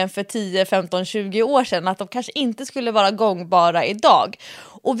OS-invigningen för 10, 15, 20 år sedan. Att de kanske inte skulle vara gångbara idag.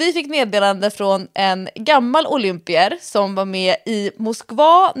 Och vi fick meddelande från en gammal olympier som var med i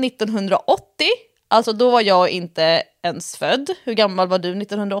Moskva 1980. Alltså då var jag inte ens född. Hur gammal var du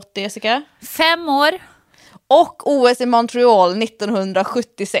 1980, Jessica? 5 år. Och OS i Montreal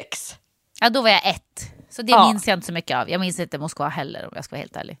 1976. Ja, då var jag 1. Så det minns jag inte så mycket av. Jag minns inte Moskva heller om jag ska vara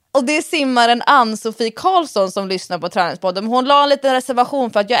helt ärlig. Och det är simmaren Ann-Sofie Karlsson som lyssnar på Träningspodden. Hon la en liten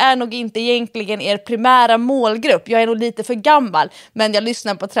reservation för att jag är nog inte egentligen er primära målgrupp. Jag är nog lite för gammal, men jag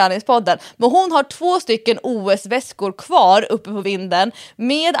lyssnar på Träningspodden. Men hon har 2 stycken OS-väskor kvar uppe på vinden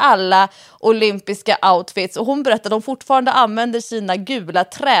med alla olympiska outfits. Och hon berättade att de fortfarande använder sina gula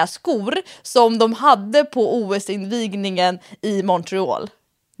träskor som de hade på OS-invigningen i Montreal.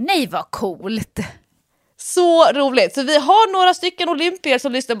 Nej, vad coolt. Så roligt. Så vi har några stycken olympier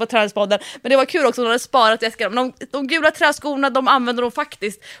som lyssnar på Träningspodden. Men det var kul också att de hade sparat Jessica. De gula träskorna, de använder de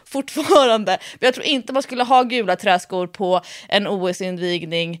faktiskt fortfarande. Men jag tror inte man skulle ha gula träskor på en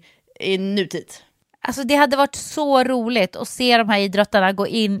OS-invigning i nutid. Alltså det hade varit så roligt att se de här idrottarna gå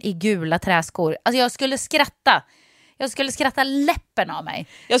in i gula träskor. Alltså jag skulle skratta. Jag skulle skratta läppen av mig.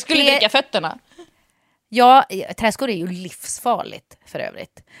 Jag skulle dricka fötterna. Ja, träskor är ju livsfarligt för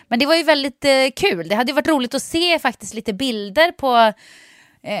övrigt. Men det var ju väldigt kul. Det hade ju varit roligt att se faktiskt lite bilder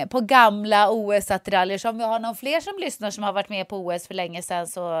på gamla OS-attiraljer. Så om vi har någon fler som lyssnar som har varit med på OS för länge sedan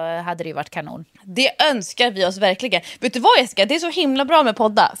så hade det ju varit kanon. Det önskar vi oss verkligen. Vet du vad, Jessica? Det är så himla bra med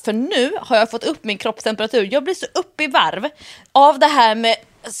podda. För nu har jag fått upp min kroppstemperatur. Jag blir så upp i varv av det här med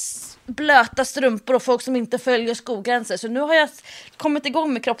blöta strumpor och folk som inte följer skogränser. Så nu har jag kommit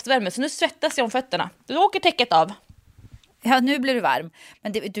igång med kroppsvärme. Så nu svettas jag om fötterna. Då åker täcket av. Ja, nu blir du varm.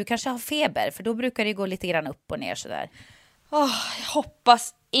 Men du kanske har feber, för då brukar det gå lite grann upp och ner sådär. Jag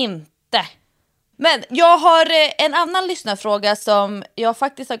hoppas inte. Men jag har en annan lyssnarfråga som jag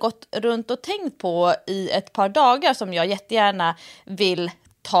faktiskt har gått runt och tänkt på i ett par dagar som jag jättegärna vill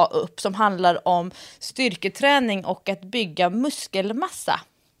ta upp. Som handlar om styrketräning och att bygga muskelmassa.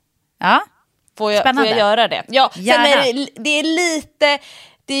 Ja, får jag göra det? Ja, sen det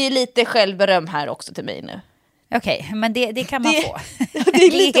är lite självberöm här också till mig nu. Okej, men det kan man få. Det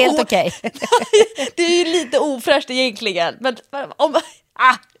är lite helt okej. Det är ju lite ofräscht egentligen. Men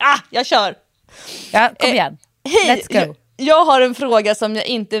jag kör. Ja, kom igen. Hej, let's go. Jag har en fråga som jag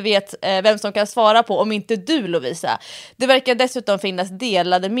inte vet vem som kan svara på om inte du, Lovisa. Det verkar dessutom finnas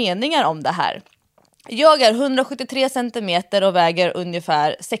delade meningar om det här. Jag är 173 centimeter och väger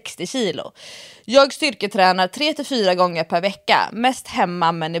ungefär 60 kilo. Jag styrketränar 3-4 gånger per vecka, mest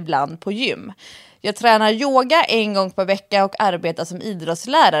hemma men ibland på gym. Jag tränar yoga 1 gång per vecka och arbetar som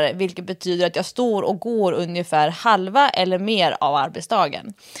idrottslärare, vilket betyder att jag står och går ungefär halva eller mer av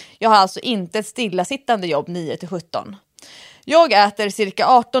arbetsdagen. Jag har alltså inte ett stillasittande jobb 9-17. Jag äter cirka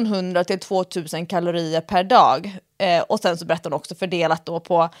 1800-2000 kalorier per dag. Och sen så berättar hon också fördelat då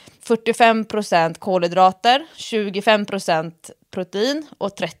på 45% kolhydrater, 25% protein och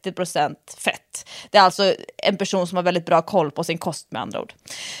 30% fett. Det är alltså en person som har väldigt bra koll på sin kost med andra ord.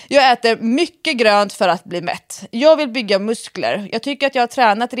 Jag äter mycket grönt för att bli mätt. Jag vill bygga muskler. Jag tycker att jag har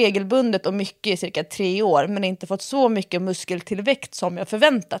tränat regelbundet och mycket i cirka 3 år men inte fått så mycket muskeltillväxt som jag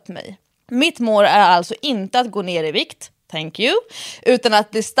förväntat mig. Mitt mål är alltså inte att gå ner i vikt, thank you, utan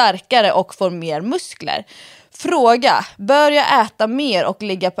att bli starkare och få mer muskler. Fråga, bör jag äta mer och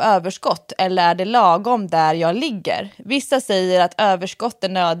ligga på överskott eller är det lagom där jag ligger? Vissa säger att överskott är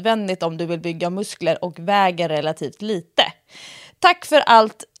nödvändigt om du vill bygga muskler och väger relativt lite. Tack för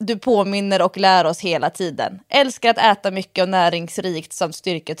allt du påminner och lär oss hela tiden. Älskar att äta mycket och näringsrikt samt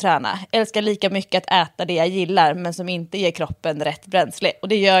styrketräna. Älskar lika mycket att äta det jag gillar men som inte ger kroppen rätt bränsle. Och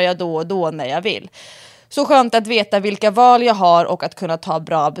det gör jag då och då när jag vill. Så skönt att veta vilka val jag har och att kunna ta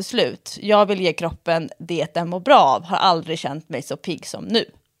bra beslut. Jag vill ge kroppen det den mår bra av. Har aldrig känt mig så pigg som nu.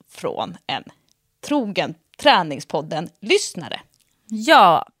 Från en trogen Träningspodden-lyssnare.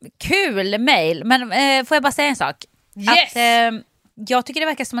 Ja, kul mejl. Men får jag bara säga en sak? Yes! Att, jag tycker det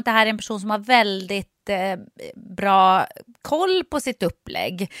verkar som att det här är en person som har väldigt bra koll på sitt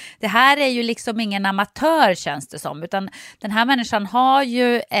upplägg. Det här är ju liksom ingen amatör, känns det som, utan den här människan har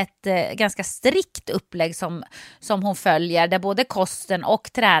ju ett ganska strikt upplägg som hon följer, där både kosten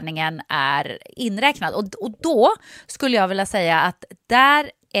och träningen är inräknad. Och då skulle jag vilja säga att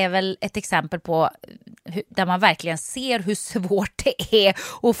där är väl ett exempel på där man verkligen ser hur svårt det är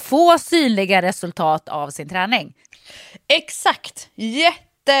att få synliga resultat av sin träning. Exakt,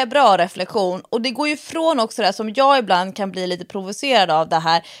 jättebra reflektion. Och det går ju från också det som jag ibland kan bli lite provocerad av, det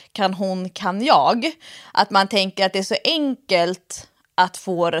här kan hon, kan jag. Att man tänker att det är så enkelt att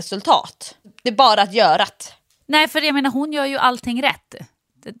få resultat. Det är bara att göra det. Nej, för jag menar, hon gör ju allting rätt.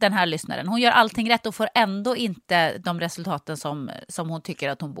 Den här lyssnaren. Hon gör allting rätt och får ändå inte de resultaten som hon tycker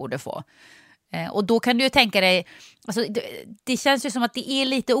att hon borde få. Och då kan du ju tänka dig, alltså, det känns ju som att det är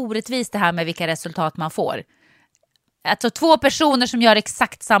lite orättvist det här med vilka resultat man får. Alltså 2 personer som gör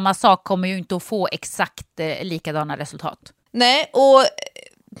exakt samma sak kommer ju inte att få exakt likadana resultat. Nej, och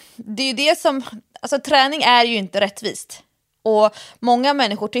det är ju det som, alltså träning är ju inte rättvist. Och många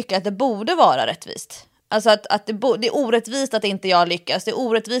människor tycker att det borde vara rättvist. Alltså att det är orättvist att inte jag lyckas. Det är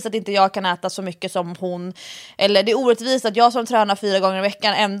orättvist att inte jag kan äta så mycket som hon. Eller det är orättvist att jag som tränar 4 gånger i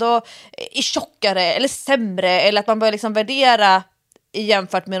veckan ändå är tjockare eller sämre. Eller att man börjar liksom värdera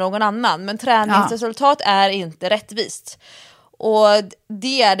jämfört med någon annan. Men träningsresultat är inte rättvist. Och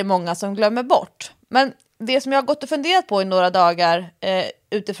det är det många som glömmer bort. Men det som jag har gått och funderat på i några dagar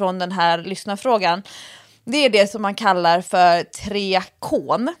utifrån den här lyssnarfrågan, det är det som man kallar för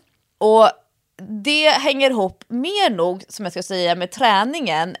 3K:n. Och det hänger ihop mer nog, som jag ska säga, med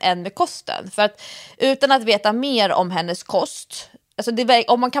träningen än med kosten. För att utan att veta mer om hennes kost, alltså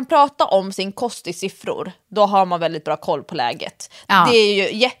om man kan prata om sin kost i siffror, då har man väldigt bra koll på läget. Ja. Det är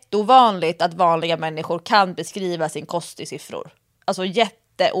ju jätteovanligt att vanliga människor kan beskriva sin kost i siffror. Alltså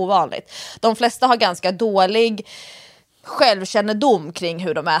jätteovanligt. De flesta har ganska dålig självkännedom kring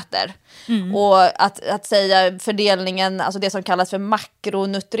hur de äter. Och att säga fördelningen, alltså det som kallas för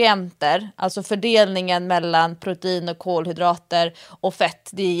makronutrienter, alltså fördelningen mellan protein och kolhydrater och fett,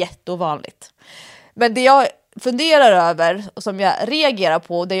 det är jätteovanligt. Men det jag funderar över och som jag reagerar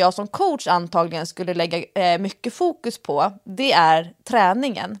på, det jag som coach antagligen skulle lägga mycket fokus på, det är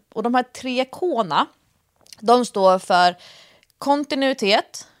träningen. Och de här 3K:na, de står för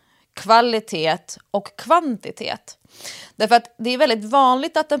kontinuitet, kvalitet och kvantitet. Därför att det är väldigt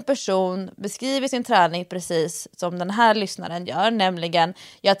vanligt att en person beskriver sin träning precis som den här lyssnaren gör, nämligen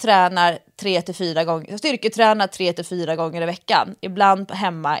jag tränar 3-4 gånger, jag styrketränar 3-4 gånger i veckan, ibland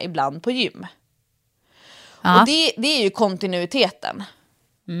hemma, ibland på gym. Ja. Och det är ju kontinuiteten.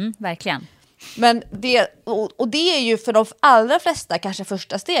 Verkligen. Men det är ju för de allra flesta kanske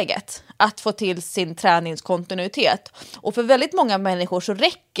första steget att få till sin träningskontinuitet. Och för väldigt många människor så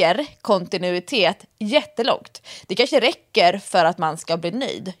räcker kontinuitet jättelångt. Det kanske räcker för att man ska bli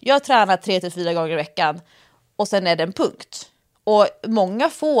nöjd. Jag tränar 3-4 gånger i veckan och sen är det en punkt. Och många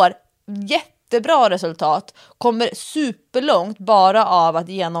får jättebra resultat, kommer superlångt bara av att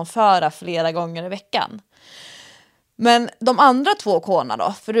genomföra flera gånger i veckan. Men de andra 2K:na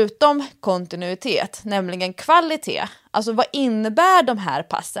då, förutom kontinuitet, nämligen kvalitet. Alltså vad innebär de här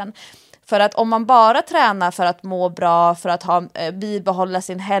passen? För att om man bara tränar för att må bra, för att bibehålla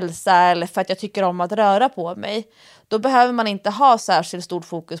sin hälsa eller för att jag tycker om att röra på mig, då behöver man inte ha särskilt stort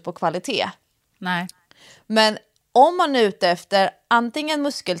fokus på kvalitet. Nej. Men om man är ute efter antingen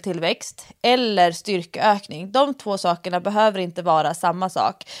muskeltillväxt eller styrkeökning, de 2 sakerna behöver inte vara samma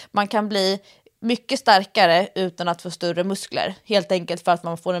sak. Man kan bli mycket starkare utan att få större muskler. Helt enkelt för att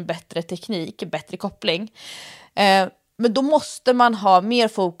man får en bättre teknik, bättre koppling. Men då måste man ha mer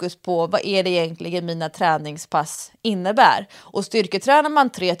fokus på vad är det egentligen mina träningspass innebär. Och styrketränar man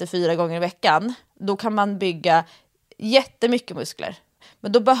 3-4 gånger i veckan, då kan man bygga jättemycket muskler.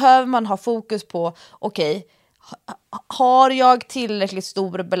 Men då behöver man ha fokus på, okej, har jag tillräckligt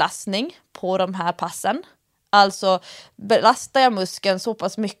stor belastning på de här passen? Alltså belastar jag muskeln så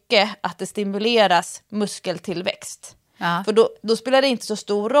pass mycket att det stimuleras muskeltillväxt. Ja. För då spelar det inte så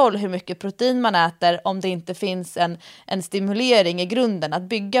stor roll hur mycket protein man äter om det inte finns en stimulering i grunden att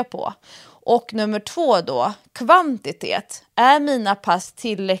bygga på. Och nummer 2 då, kvantitet. Är mina pass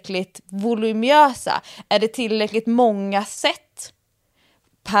tillräckligt volumösa? Är det tillräckligt många set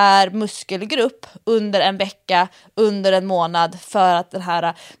per muskelgrupp under en vecka, under en månad för att den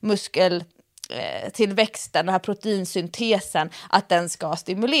här muskeltillväxten, den här proteinsyntesen, att den ska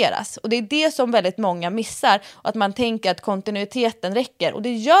stimuleras. Och det är det som väldigt många missar, att man tänker att kontinuiteten räcker, och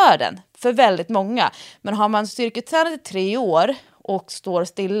det gör den för väldigt många. Men har man styrketränat i 3 år och står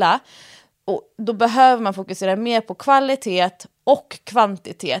stilla, och då behöver man fokusera mer på kvalitet och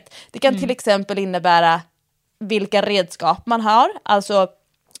kvantitet. Det kan till exempel innebära vilka redskap man har. Alltså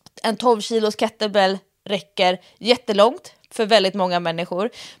en 12 kilos kettlebell räcker jättelångt för väldigt många människor.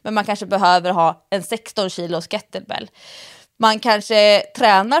 Men man kanske behöver ha en 16 kilos kettlebell. Man kanske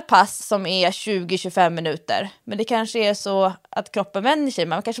tränar pass som är 20-25 minuter. Men det kanske är så att kroppen vänjer sig.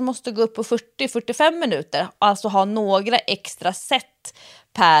 Man kanske måste gå upp på 40-45 minuter. Alltså ha några extra set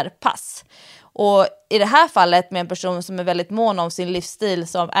per pass. Och i det här fallet med en person som är väldigt mån om sin livsstil,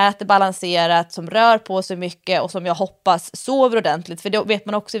 som äter balanserat, som rör på sig mycket och som jag hoppas sover ordentligt. För det vet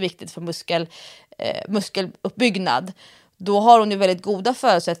man också är viktigt för muskeluppbyggnad. Då har hon ju väldigt goda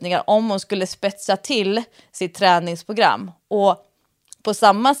förutsättningar om hon skulle spetsa till sitt träningsprogram. Och på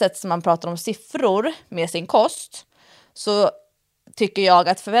samma sätt som man pratar om siffror med sin kost, så tycker jag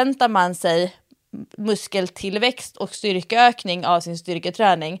att förväntar man sig muskeltillväxt och styrkeökning av sin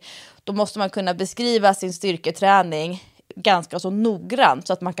styrketräning, då måste man kunna beskriva sin styrketräning ganska så noggrant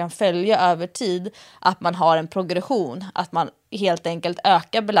så att man kan följa över tid att man har en progression, att man helt enkelt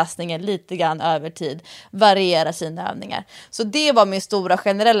ökar belastningen lite grann över tid, varierar sina övningar. Så det var min stora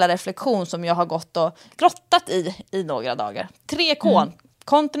generella reflektion som jag har gått och grottat i några dagar. 3K,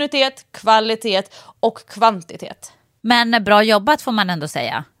 kontinuitet, kvalitet och kvantitet. Men bra jobbat får man ändå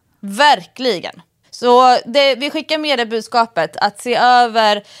säga. Verkligen. Så vi skickar med det budskapet att se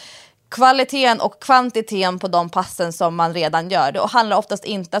över kvaliteten och kvantiteten på de passen som man redan gör. Det handlar oftast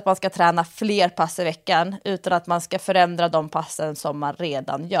inte att man ska träna fler pass i veckan, utan att man ska förändra de passen som man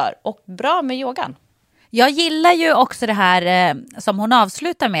redan gör. Och bra med yogan. Jag gillar ju också det här som hon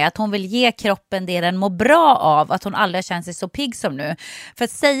avslutar med, att hon vill ge kroppen det den mår bra av, att hon aldrig känner sig så pigg som nu. För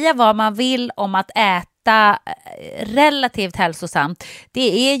att säga vad man vill om att äta relativt hälsosamt,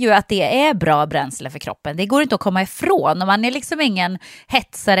 det är ju att det är bra bränsle för kroppen. Det går inte att komma ifrån, och man är liksom ingen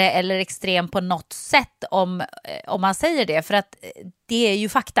hetsare eller extrem på något sätt om man säger det, för att det är ju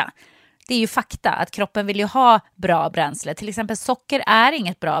fakta. Det är ju fakta att kroppen vill ju ha bra bränsle. Till exempel socker är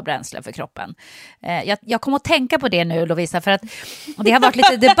inget bra bränsle för kroppen. Jag kommer att tänka på det nu, Lovisa, för att det har varit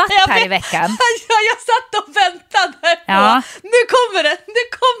lite debatt här i veckan. Jag satt och väntade på. Ja. Nu kommer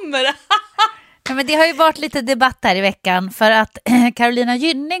det. Ja, men det har ju varit lite debatt här i veckan för att Carolina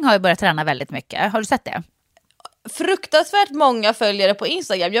Gynning har ju börjat träna väldigt mycket. Har du sett det? Fruktansvärt många följare på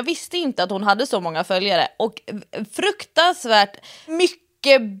Instagram. Jag visste inte att hon hade så många följare. Och fruktansvärt mycket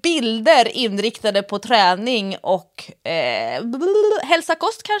bilder inriktade på träning och hälsa,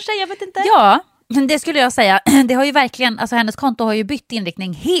 kost kanske, jag vet inte. Ja, det skulle jag säga. Det har ju verkligen, alltså hennes konto har ju bytt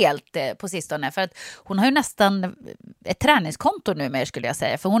inriktning helt på sistone, för att hon har ju nästan ett träningskonto nu mer, skulle jag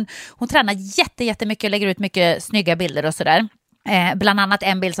säga. För hon tränar jättemycket och lägger ut mycket snygga bilder och sådär. Bland annat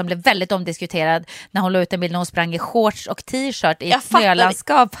en bild som blev väldigt omdiskuterad när hon la ut en bild när hon sprang i shorts och t-shirt i ett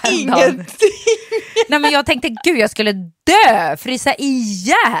snölandskap. Nej, men jag tänkte, gud, jag skulle frysa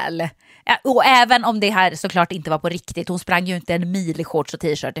ihjäl. Och även om det här såklart inte var på riktigt, hon sprang ju inte en mil i shorts och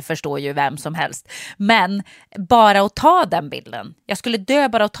t-shirt, det förstår ju vem som helst. Men bara att ta den bilden, jag skulle dö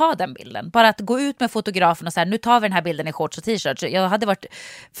bara att ta den bilden. Bara att gå ut med fotografen och säga, nu tar vi den här bilden i shorts och t-shirt. Jag hade varit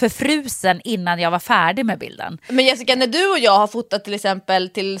förfrusen innan jag var färdig med bilden. Men Jessica, när du och jag har fotat till exempel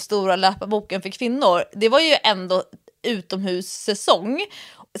till stora löparboken för kvinnor, det var ju ändå utomhussäsong.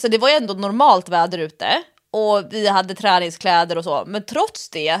 Så det var ju ändå normalt väder ute. Och vi hade träningskläder och så. Men trots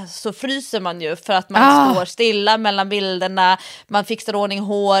det så fryser man ju för att man står stilla mellan bilderna. Man fixar ordning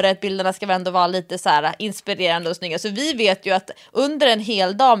håret. Bilderna ska ändå vara lite så här inspirerande och snygga. Så vi vet ju att under en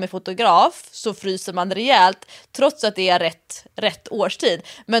hel dag med fotograf så fryser man rejält. Trots att det är rätt årstid.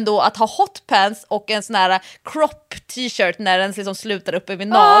 Men då att ha hotpants och en sån här crop t-shirt när den liksom slutar uppe vid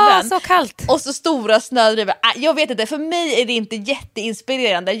naveln. Så kallt. Och så stora snödrivor. Jag vet inte, för mig är det inte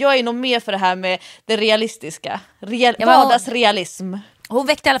jätteinspirerande. Jag är nog mer för det här med det realistiska. Vardagsrealism. Hon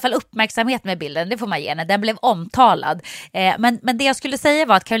väckte i alla fall uppmärksamhet med bilden, det får man ge henne. Den blev omtalad. Men det jag skulle säga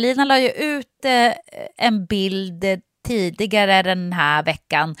var att Carolina la ju ut en bild tidigare den här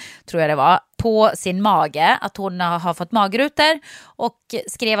veckan, tror jag det var, på sin mage, att hon har fått magrutor, och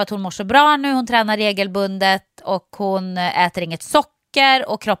skrev att hon mår så bra nu, hon tränar regelbundet och hon äter inget socker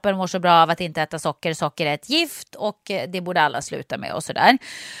och kroppen mår så bra av att inte äta socker. Socker är ett gift och det borde alla sluta med och sådär.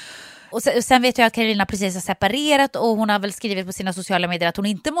 Och sen vet jag att Carolina precis har separerat och hon har väl skrivit på sina sociala medier att hon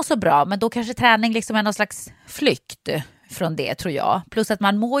inte mår så bra, men då kanske träning liksom är någon slags flykt. från det, tror jag. Plus att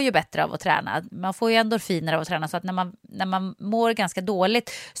man mår ju bättre av att träna. Man får ju endorfiner av att träna, så att när man mår ganska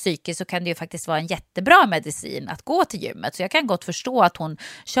dåligt psykiskt så kan det ju faktiskt vara en jättebra medicin att gå till gymmet. Så jag kan gott förstå att hon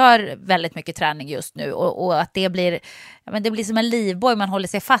kör väldigt mycket träning just nu och att det blir som en livboj man håller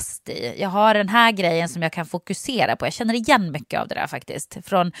sig fast i. Jag har den här grejen som jag kan fokusera på. Jag känner igen mycket av det där faktiskt.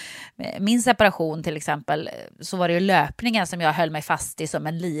 Från min separation till exempel så var det ju löpningen som jag höll mig fast i som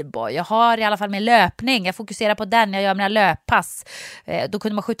en livboj. Jag har i alla fall min löpning. Jag fokuserar på den. Jag gör mina löppass. Då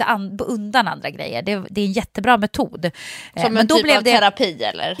kunde man skjuta undan andra grejer. Det är en jättebra metod. Som en typ av terapi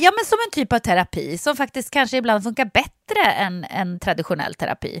eller? Ja, men som en typ av terapi som faktiskt kanske ibland funkar bättre än traditionell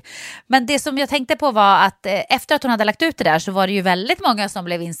terapi. Men det som jag tänkte på var att efter att hon hade lagt ut det där så var det ju väldigt många som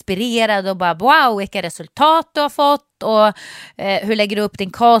blev inspirerade och bara wow, vilka resultat du har fått och hur lägger du upp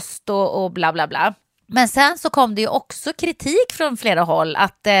din kost och bla bla bla. Men sen så kom det ju också kritik från flera håll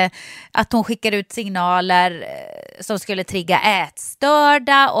att hon skickar ut signaler som skulle trigga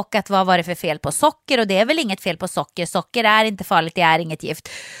ätstörda och att vad var det för fel på socker, och det är väl inget fel på socker. Socker är inte farligt, det är inget gift.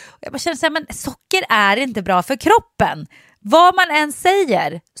 Och jag bara känner så här, men socker är inte bra för kroppen. Vad man än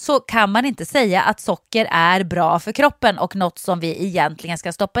säger så kan man inte säga att socker är bra för kroppen och något som vi egentligen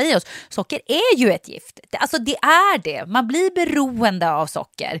ska stoppa i oss. Socker är ju ett gift. Alltså det är det. Man blir beroende av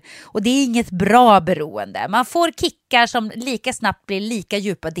socker och det är inget bra beroende. Man får kickar som lika snabbt blir lika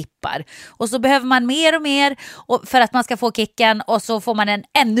djupa dippar. Och så behöver man mer och mer för att man ska få kicken och så får man en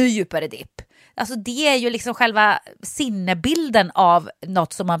ännu djupare dipp. Alltså det är ju liksom själva sinnebilden av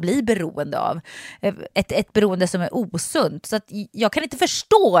något som man blir beroende av. Ett beroende som är osunt. Så att jag kan inte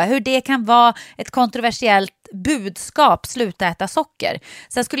förstå hur det kan vara ett kontroversiellt budskap, sluta äta socker.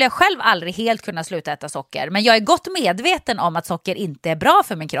 Sen skulle jag själv aldrig helt kunna sluta äta socker. Men jag är gott medveten om att socker inte är bra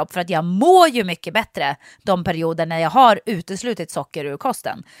för min kropp. För att jag mår ju mycket bättre de perioder när jag har uteslutit socker ur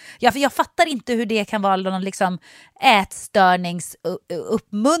kosten. Jag fattar inte hur det kan vara någon liksom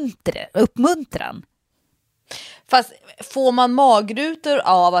ätstörningsuppmuntran. Fast får man magrutor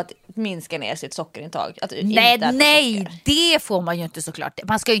av att minska ner sitt sockerintag? Nej, det får man ju inte såklart.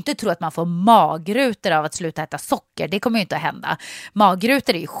 Man ska ju inte tro att man får magrutor av att sluta äta socker. Det kommer ju inte att hända.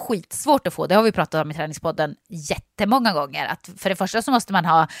 Magrutor är ju skitsvårt att få. Det har vi pratat om i träningspodden jättemånga gånger. Att för det första så måste man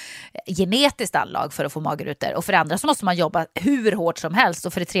ha genetiskt anlag för att få magrutor. Och för det andra så måste man jobba hur hårt som helst.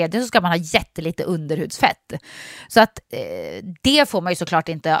 Och för det tredje så ska man ha jättelite underhudsfett. Så att det får man ju såklart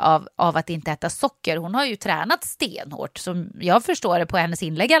inte av att inte äta socker. Hon har ju tränat stenhårt. Som jag förstår det på hennes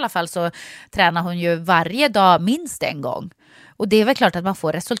inlägg i alla fall så tränar hon ju varje dag minst en gång. Och det är väl klart att man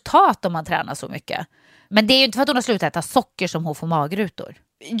får resultat om man tränar så mycket. Men det är ju inte för att hon har slutat äta socker som hon får magrutor.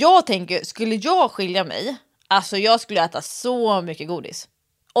 Jag tänker, skulle jag skilja mig, alltså jag skulle äta så mycket godis.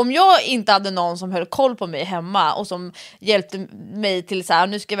 Om jag inte hade någon som höll koll på mig hemma och som hjälpte mig till så här,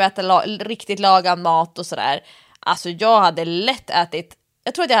 nu ska vi äta riktigt lagad mat och sådär. Alltså jag hade lätt ätit.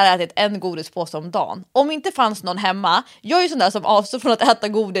 Jag tror att jag hade ätit en godispåse om dagen. Om inte fanns någon hemma. Jag är ju sån där som avstår från att äta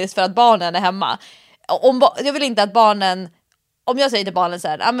godis för att barnen är hemma. Jag vill inte att barnen. Om jag säger till barnen så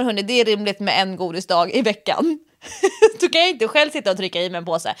här, men hörni, det är rimligt med en godisdag i veckan. Då kan jag inte själv sitta och trycka i mig en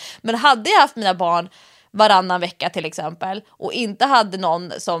påse. Men hade jag haft mina barn varannan vecka till exempel och inte hade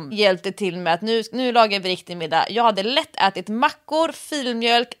någon som hjälpte till med att nu lagar vi riktig middag. Jag hade lätt ätit mackor,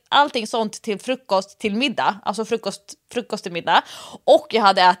 filmjölk, allting sånt till frukost till middag. Alltså frukost till middag. Och jag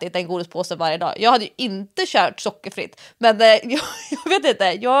hade ätit en godispåse varje dag. Jag hade ju inte kört sockerfritt. Men jag vet inte,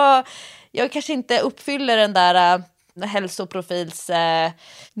 jag kanske inte uppfyller den där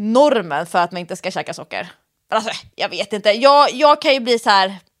hälsoprofilsnormen för att man inte ska käka socker. Alltså, jag vet inte. Jag kan ju bli så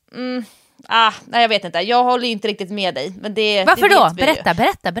här. Nej, jag vet inte. Jag håller ju inte riktigt med dig. Men varför då?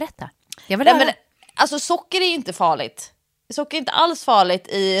 Berätta. Jag vill höra. Alltså socker är ju inte farligt. Socker är inte alls farligt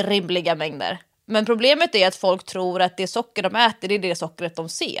i rimliga mängder. Men problemet är att folk tror att det socker de äter, det är det sockret de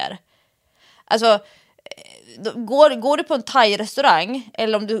ser. Alltså, går du på en thai-restaurang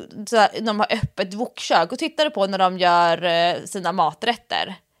eller om de har öppet wokkök och tittar på när de gör sina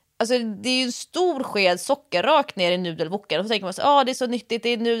maträtter. Alltså det är ju en stor sked socker rakt ner i nudelwoken. Och så tänker man så, det är så nyttigt, det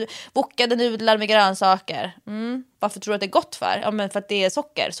är wokade nudlar med grönsaker. Varför tror du att det är gott för? Ja, men för att det är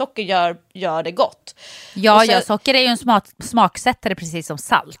socker. Socker gör det gott. Ja, socker är ju en smaksättare precis som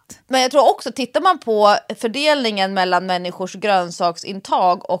salt. Men jag tror också, tittar man på fördelningen mellan människors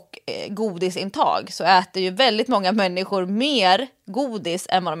grönsaksintag och godisintag så äter ju väldigt många människor mer godis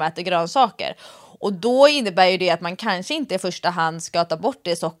än vad de äter grönsaker. Och då innebär ju det att man kanske inte i första hand ska ta bort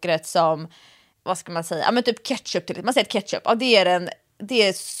det sockret som, vad ska man säga, men typ ketchup till. Man säger ketchup, det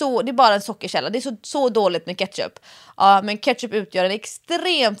är bara en sockerkälla. Det är så dåligt med ketchup. Ja, men ketchup utgör en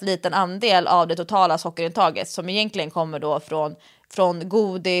extremt liten andel av det totala sockerintaget som egentligen kommer då från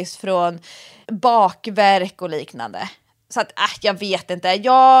godis, från bakverk och liknande. Så att, jag vet inte.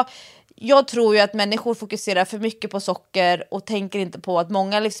 Jag tror ju att människor fokuserar för mycket på socker och tänker inte på att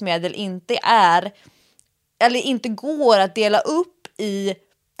många livsmedel inte är, eller inte går att dela upp i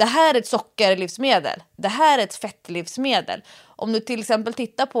det här är ett sockerlivsmedel, det här är ett fettlivsmedel. Om du till exempel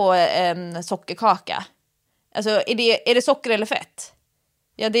tittar på en sockerkaka, alltså är det socker eller fett?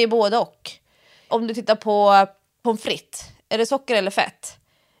 Ja, det är både och. Om du tittar på pommes frites, är det socker eller fett?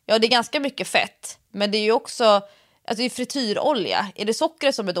 Ja, det är ganska mycket fett, men det är ju också, alltså det är frityrolja. Är det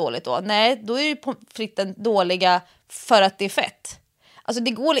sockret som är dåligt då? Nej, då är ju pommes fritesen dåliga för att det är fett. Alltså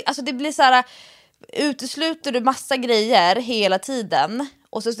det blir så här, utesluter du massa grejer hela tiden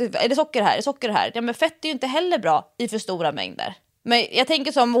och så är det socker här, är det socker här. Ja, men fett är ju inte heller bra i för stora mängder. Men jag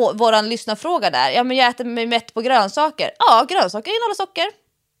tänker som våran lyssnarfråga där. Ja, men jag äter mig mätt på grönsaker. Ja, grönsaker innehåller socker.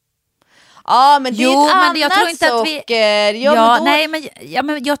 Ja, men det är ett annat jag tror inte socker.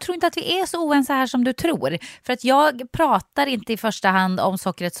 Men jag tror inte att vi är så oense här som du tror. För att jag pratar inte i första hand om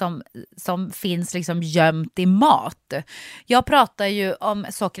sockret som finns liksom gömt i mat. Jag pratar ju om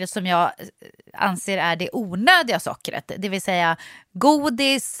sockret som jag anser är det onödiga sockret. Det vill säga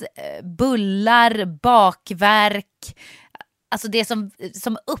godis, bullar, bakverk. Alltså det som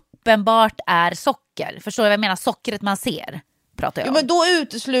uppenbart är socker. Förstår du vad jag menar? Sockret man ser. Jo, men då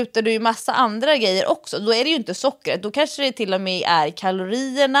utesluter du ju massa andra grejer också. Då är det ju inte sockret. Då kanske det till och med är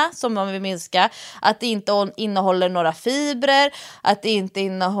kalorierna som man vill minska. Att det inte innehåller några fibrer. Att det inte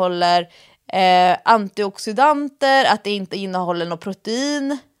innehåller antioxidanter. Att det inte innehåller något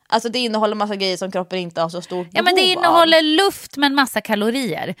protein. Alltså det innehåller massa grejer som kroppen inte har så stort behov av. Ja, men det innehåller luft med en massa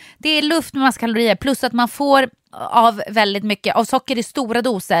kalorier. Det är luft med massa kalorier. Plus att man får av väldigt mycket av socker i stora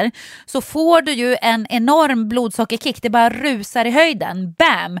doser, så får du ju en enorm blodsockerkick. Det bara rusar i höjden.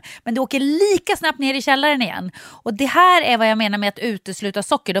 Bam! Men det åker lika snabbt ner i källaren igen. Och det här är vad jag menar med att utesluta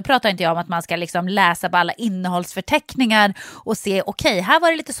socker. Då pratar inte jag om att man ska liksom läsa på alla innehållsförteckningar och se, okej, här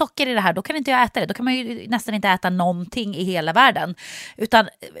var det lite socker i det här. Då kan inte jag äta det. Då kan man ju nästan inte äta någonting i hela världen. Utan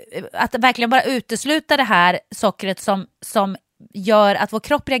att verkligen bara utesluta det här sockret som gör att vår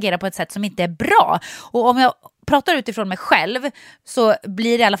kropp reagerar på ett sätt som inte är bra. Och om jag pratar utifrån mig själv, så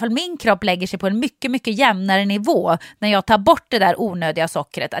blir det i alla fall min kropp lägger sig på en mycket, mycket jämnare nivå när jag tar bort det där onödiga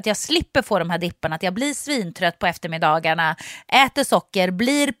sockret. Att jag slipper få de här dipparna, att jag blir svintrött på eftermiddagarna, äter socker,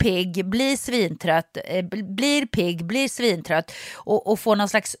 blir pigg, blir svintrött, blir pigg, blir svintrött och får någon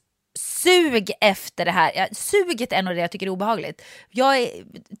slags sug efter det här. Suget är nog det jag tycker är obehagligt. Jag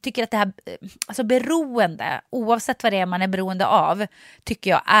tycker att det här, alltså beroende, oavsett vad det är man är beroende av, tycker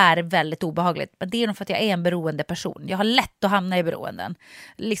jag är väldigt obehagligt. Men det är nog för att jag är en beroende person. Jag har lätt att hamna i beroenden.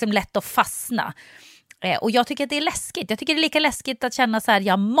 Liksom lätt att fastna. Och jag tycker att det är läskigt. Jag tycker det är lika läskigt att känna så här,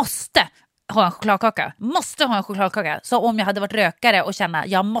 jag måste ha en chokladkaka. Måste ha en chokladkaka. Så om jag hade varit rökare och känna,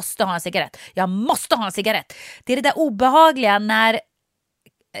 jag måste ha en cigarett. Jag måste ha en cigarett. Det är det där obehagliga när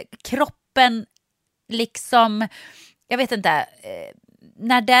kroppen liksom, jag vet inte,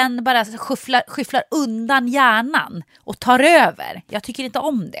 när den bara skyfflar undan hjärnan och tar över. Jag tycker inte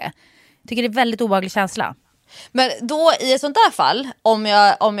om det. Jag tycker det är en väldigt obehaglig känsla. Men då i ett sånt där fall, om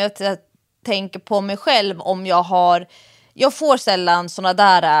jag tänker på mig själv, om jag får sällan såna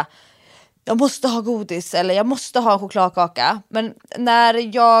där, jag måste ha godis eller jag måste ha en chokladkaka. Men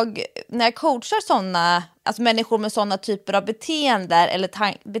när jag coachar såna, alltså människor med såna typer av beteenden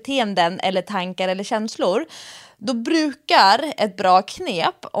eller tankar eller känslor, då brukar ett bra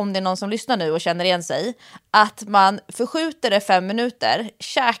knep, om det är någon som lyssnar nu och känner igen sig, att man förskjuter det 5 minuter,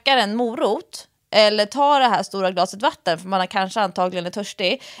 käkar en morot eller tar det här stora glaset vatten för man kanske antagligen är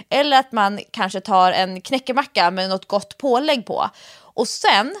törstig, eller att man kanske tar en knäckemacka med något gott pålägg på. Och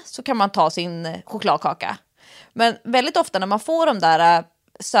sen så kan man ta sin chokladkaka. Men väldigt ofta när man får de där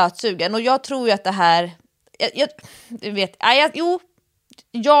sötsugen, och jag tror ju att det här,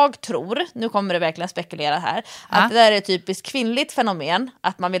 jag tror, nu kommer det verkligen spekulera här, att det där är ett typiskt kvinnligt fenomen,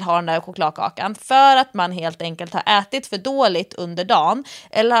 att man vill ha den där chokladkakan för att man helt enkelt har ätit för dåligt under dagen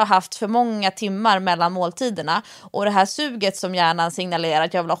eller har haft för många timmar mellan måltiderna, och det här suget som hjärnan signalerar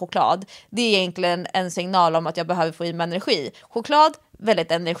att jag vill ha choklad, det är egentligen en signal om att jag behöver få i mig energi. Choklad,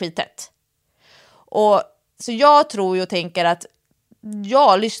 väldigt energitätt. Och så jag tror ju och tänker att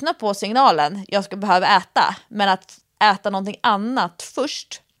jag lyssnar på signalen, jag ska behöva äta, men att äta någonting annat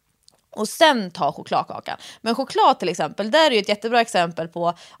först och sen ta chokladkakan. Men choklad till exempel, där är ju ett jättebra exempel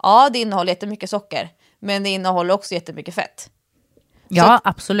på, ja, det innehåller jättemycket socker, men det innehåller också jättemycket fett. Ja,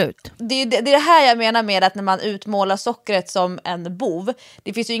 absolut. Det är det här jag menar med att när man utmålar sockret som en bov.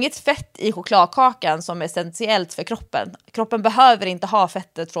 Det finns ju inget fett i chokladkakan som är essentiellt för kroppen. Kroppen behöver inte ha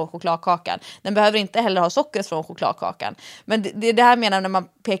fettet från chokladkakan. Den behöver inte heller ha sockret från chokladkakan. Men det är det här jag menar när man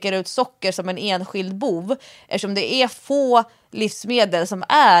pekar ut socker som en enskild bov. Eftersom det är få livsmedel som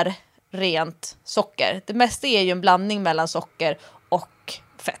är rent socker. Det mesta är ju en blandning mellan socker och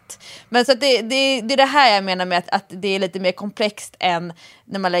fett. Men så att det är det här jag menar med att det är lite mer komplext än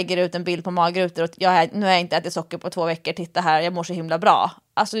när man lägger ut en bild på magrutor och nu har jag inte ätit socker på 2 veckor, titta här, jag mår så himla bra.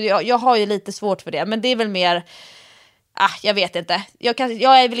 Alltså jag har ju lite svårt för det, men det är väl mer jag vet inte. Jag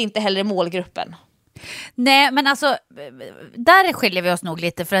är väl inte heller i målgruppen. Nej, men alltså där skiljer vi oss nog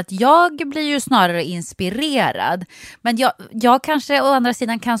lite, för att jag blir ju snarare inspirerad, men jag kanske å andra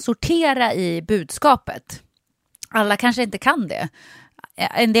sidan kan sortera i budskapet. Alla kanske inte kan det.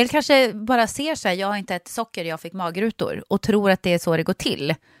 En del kanske bara ser så här, jag har inte ätit socker, jag fick magrutor, och tror att det är så det går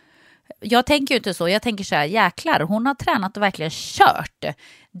till. Jag tänker ju inte så, jag tänker så här, jäklar, hon har tränat och verkligen kört.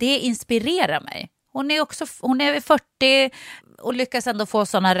 Det inspirerar mig. Hon är 40 och lyckas ändå få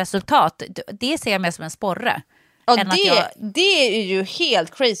sådana resultat. Det ser jag mer som en sporre. Ja, det är ju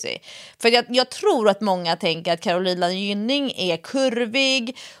helt crazy. För jag tror att många tänker att Carolina Gynning är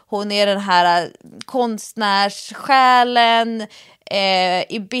kurvig. Hon är den här konstnärssjälen,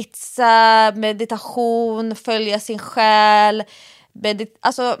 Ibiza, meditation, följa sin själ.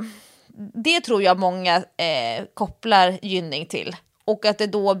 Alltså, det tror jag många kopplar Gynning till. Och att det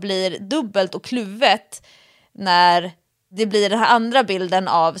då blir dubbelt och kluvet när det blir den här andra bilden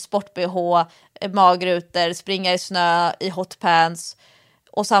av sport-BH, magrutor, springa i snö, i hotpants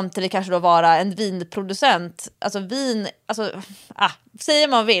och samtidigt kanske då vara en vinproducent. Alltså vin, säger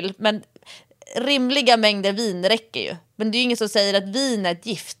man vill, men rimliga mängder vin räcker ju. Men det är ju ingen som säger att vin är ett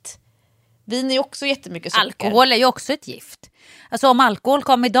gift. Vin är ju också jättemycket socker. Alkohol är ju också ett gift. Alltså om alkohol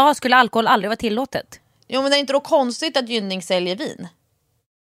kom idag skulle alkohol aldrig vara tillåtet. Jo, men det är inte då konstigt att Gynning säljer vin?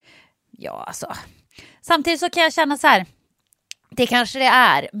 Ja, alltså. Samtidigt så kan jag känna så här, det kanske det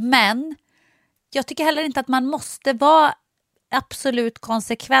är, men jag tycker heller inte att man måste vara absolut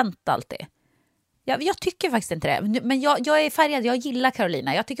konsekvent alltid. Jag tycker faktiskt inte det. Men jag är färgad, jag gillar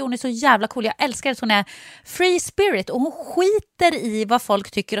Carolina. Jag tycker hon är så jävla cool. Jag älskar att hon är free spirit och hon skiter i vad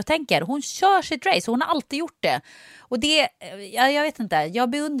folk tycker och tänker. Hon kör sitt race och hon har alltid gjort det. Och det, jag vet inte, jag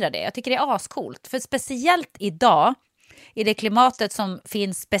beundrar det. Jag tycker det är ascoolt. För speciellt idag, i det klimatet som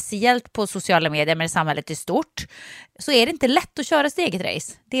finns speciellt på sociala medier med samhället i stort, så är det inte lätt att köra sitt eget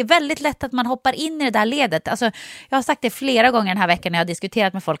race. Det är väldigt lätt att man hoppar in i det där ledet. Alltså, jag har sagt det flera gånger den här veckan när jag har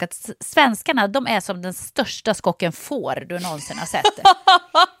diskuterat med folk att svenskarna, de är som den största skocken får du någonsin har sett.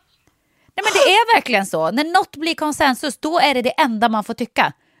 Nej, men det är verkligen så. När något blir konsensus, då är det enda man får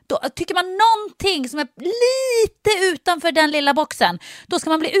tycka. Då tycker man någonting som är lite utanför den lilla boxen, då ska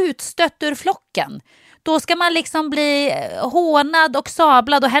man bli utstött ur flocken. Då ska man liksom bli hånad och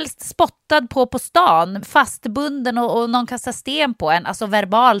sablad och helst spottad på stan, fastbunden och någon kastar sten på en, alltså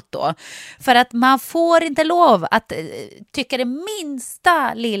verbalt då. För att man får inte lov att tycka det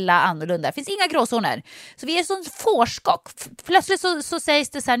minsta lilla annorlunda. Det finns inga gråzoner. Så vi är sån fårskock. Plötsligt så sägs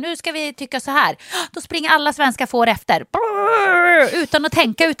det så här, nu ska vi tycka så här. Då springer alla svenska får efter. Utan att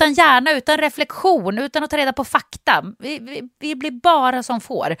tänka, utan hjärna, utan reflektion, utan att ta reda på fakta. Vi blir bara som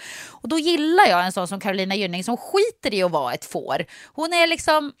får. Och då gillar jag en sån som Carolina Gynning som skiter i att vara ett får. Hon är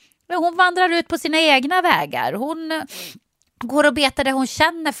liksom, hon vandrar ut på sina egna vägar. Hon går och betar det hon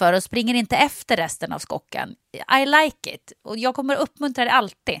känner för och springer inte efter resten av skocken. I like it. Och jag kommer uppmuntra det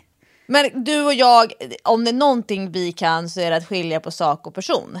alltid. Men du och jag, om det är någonting vi kan, så är det att skilja på sak och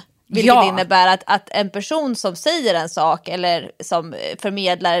person. Vilket innebär att en person som säger en sak eller som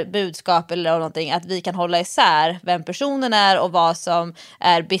förmedlar budskap eller någonting, att vi kan hålla isär vem personen är och vad som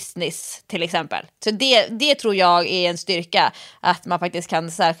är business till exempel. Så det tror jag är en styrka, att man faktiskt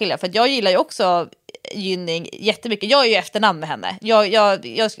kan särskilja. För jag gillar ju också Gynning jättemycket. Jag är ju efternamn med henne. Jag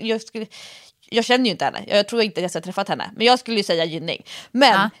känner ju inte henne. Jag tror inte att jag har träffat henne. Men jag skulle ju säga Gynning.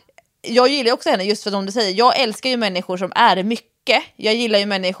 Men jag gillar också henne just för som du säger. Jag älskar ju människor som är mycket. Jag gillar ju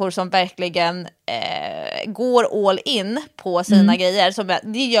människor som verkligen går all in på sina grejer.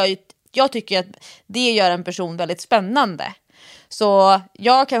 Jag tycker att det gör en person väldigt spännande. Så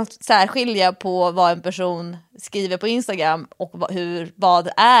jag kan särskilja på vad en person skriver på Instagram och vad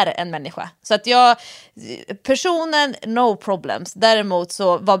är en människa. Så att personen, no problems. Däremot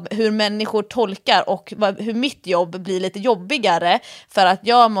så hur människor tolkar och hur mitt jobb blir lite jobbigare för att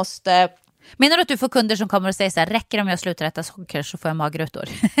jag måste... Menar du att du får kunder som kommer och säger så här, räcker det om jag slutar äta socker så får jag magrutor?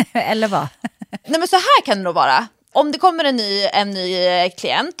 Eller vad? Nej, men så här kan det nog vara. om det kommer en ny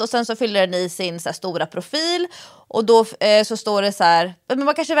klient och sen så fyller den i sin så här stora profil och då så står det så här, men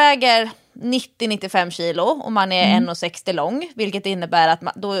man kanske väger 90-95 kilo och man är 1,60 lång, vilket innebär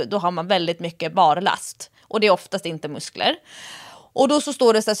att då har man väldigt mycket barlast och det är oftast inte muskler. Och då så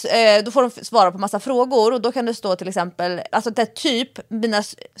står det så här, då får de svara på massa frågor och då kan det stå till exempel, alltså det är typ mina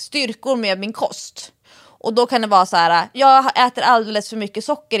styrkor med min kost. Och då kan det vara så här, jag äter alldeles för mycket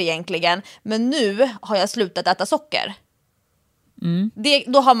socker egentligen, men nu har jag slutat äta socker.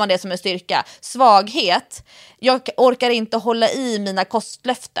 Då har man det som en styrka. Svaghet, jag orkar inte hålla i mina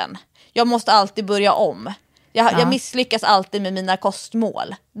kostlöften. Jag måste alltid börja om. Jag misslyckas alltid med mina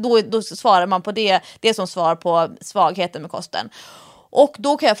kostmål. Då svarar man på det som svar på svagheten med kosten. Och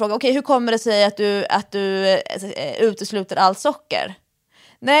då kan jag fråga, okej, hur kommer det sig att du utesluter all socker?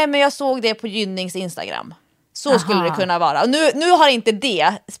 Nej, men jag såg det på Gynnings Instagram. Så skulle det kunna vara. Och nu har inte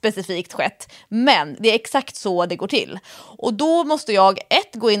det specifikt skett, men det är exakt så det går till. Och då måste jag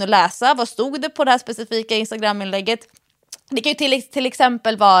gå in och läsa, vad stod det på det här specifika Instagram-inlägget. Det kan ju till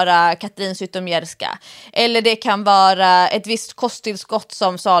exempel vara Katrin Zytomierska. Eller det kan vara ett visst kosttillskott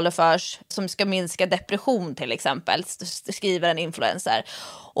som saluförs som ska minska depression till exempel, skriver en influencer.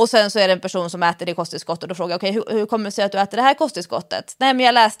 Och sen så är det en person som äter det kosttillskottet och då frågar okej, hur kommer det sig att du äter det här kosttillskottet? Nej, men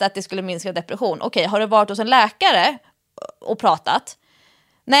jag läste att det skulle minska depression. Okej, har du varit hos en läkare och pratat?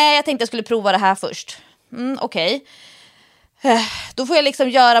 Nej, jag tänkte jag skulle prova det här först. Okej. Då får jag liksom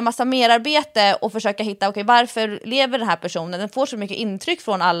göra massa merarbete och försöka hitta varför lever den här personen. Den får så mycket intryck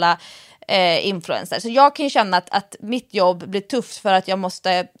från alla influencers. Så jag kan ju känna att mitt jobb blir tufft för att jag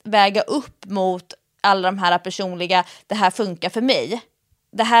måste väga upp mot alla de här personliga, det här funkar för mig.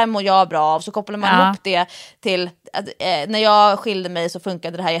 Det här mår jag bra av. Så kopplar man ihop det till att, när jag skilde mig så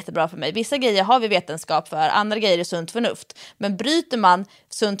funkade det här jättebra för mig. Vissa grejer har vi vetenskap för, andra grejer är sunt förnuft. Men bryter man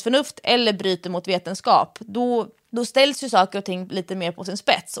sunt förnuft eller bryter mot vetenskap, då ställs ju saker och ting lite mer på sin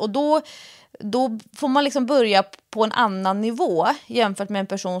spets. Och då får man liksom börja på en annan nivå jämfört med en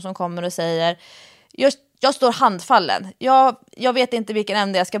person som kommer och säger jag står handfallen. Jag vet inte vilken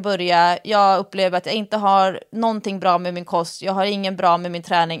ände jag ska börja. Jag upplever att jag inte har någonting bra med min kost. Jag har ingen bra med min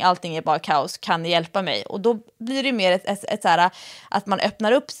träning. Allting är bara kaos. Kan ni hjälpa mig? Och då blir det mer ett så här, att man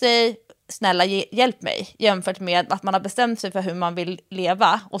öppnar upp sig. Snälla, hjälp mig. Jämfört med att man har bestämt sig för hur man vill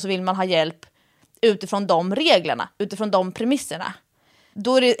leva. Och så vill man ha hjälp utifrån de reglerna. Utifrån de premisserna.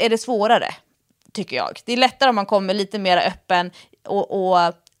 Då är det svårare, tycker jag. Det är lättare om man kommer lite mer öppen och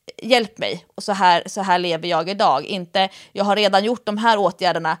hjälp mig, och så här lever jag idag. Inte, jag har redan gjort de här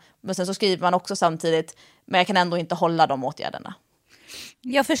åtgärderna, men sen så skriver man också samtidigt, men jag kan ändå inte hålla de åtgärderna.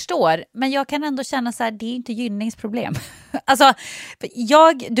 Jag förstår, men jag kan ändå känna så här, det är inte Gynnings problem. Alltså,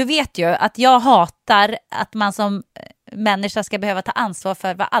 du vet ju att jag hatar att man som människa ska behöva ta ansvar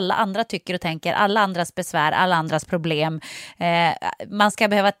för vad alla andra tycker och tänker, alla andras besvär, alla andras problem. Man ska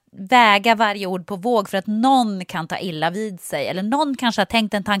behöva väga varje ord på våg för att någon kan ta illa vid sig, eller någon kanske har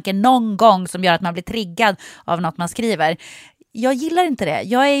tänkt en tanke någon gång som gör att man blir triggad av något man skriver. Jag gillar inte det.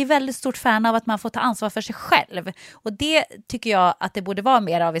 Jag är väldigt stort fan av att man får ta ansvar för sig själv. Och det tycker jag att det borde vara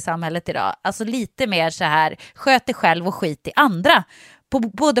mer av i samhället idag. Alltså lite mer så här, sköt dig själv och skit i andra.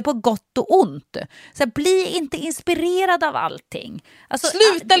 Både på gott och ont. Så bli inte inspirerad av allting. Alltså,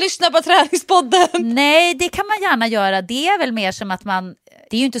 sluta lyssna på Träningspodden! Nej, det kan man gärna göra. Det är väl mer som att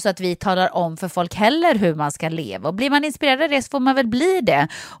det är ju inte så att vi talar om för folk heller hur man ska leva. Och blir man inspirerad av det så får man väl bli det.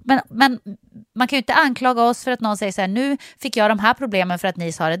 Men man kan ju inte anklaga oss för att någon säger så här, nu fick jag de här problemen för att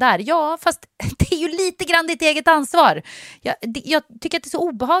ni sa det där. Ja, fast det är ju lite grann ditt eget ansvar. Jag tycker att det är så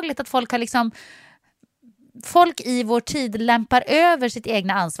obehagligt att folk i vår tid lämpar över sitt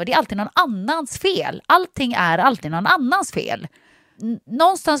egna ansvar. Det är alltid någon annans fel. Allting är alltid någon annans fel.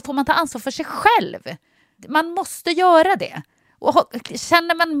 Någonstans får man ta ansvar för sig själv. Man måste göra det. Och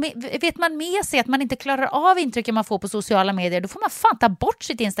vet man med sig att man inte klarar av intrycken man får på sociala medier, då får man fan ta bort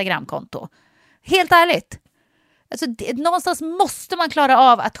sitt Instagramkonto. Helt ärligt. Alltså, någonstans måste man klara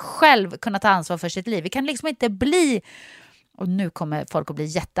av att själv kunna ta ansvar för sitt liv. Vi kan liksom inte bli, och nu kommer folk att bli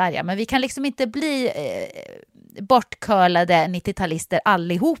jättearga, men vi kan liksom inte bli bortkörlade 90-talister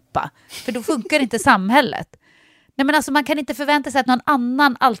allihopa. För då funkar inte samhället. Nej, men alltså, man kan inte förvänta sig att någon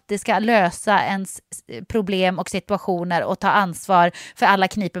annan alltid ska lösa ens problem och situationer och ta ansvar för alla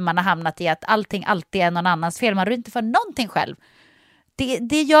kniper man har hamnat i, att allting alltid är någon annans fel. Man rör inte för någonting själv.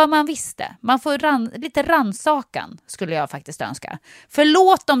 Det gör man visst det. Man får lite rannsakan, skulle jag faktiskt önska.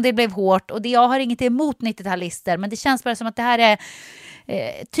 Förlåt om det blev hårt, och jag har inget emot 90-talister, men det känns bara som att det här är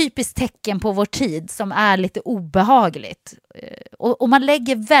typiskt tecken på vår tid som är lite obehagligt. Och man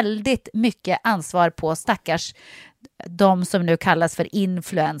lägger väldigt mycket ansvar på stackars de som nu kallas för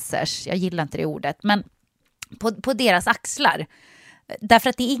influencers. Jag gillar inte det ordet, men på deras axlar. Därför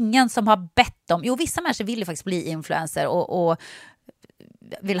att det är ingen som har bett dem. Jo, vissa människor vill ju faktiskt bli influencer och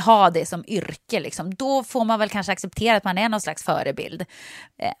vill ha det som yrke. Liksom. Då får man väl kanske acceptera att man är någon slags förebild.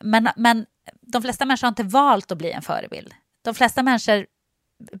 Men de flesta människor har inte valt att bli en förebild. De flesta människor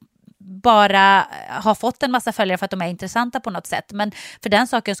bara har fått en massa följare för att de är intressanta på något sätt. Men för den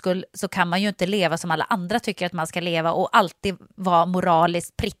sakens skull så kan man ju inte leva som alla andra tycker att man ska leva och alltid vara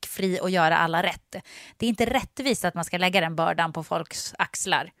moraliskt prickfri och göra alla rätt. Det är inte rättvist att man ska lägga den bördan på folks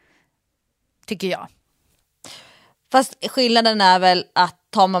axlar, tycker jag. Fast skillnaden är väl att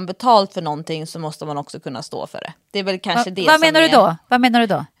tar man betalt för någonting så måste man också kunna stå för det. Det är väl kanske det vad som menar är... du då? Vad menar du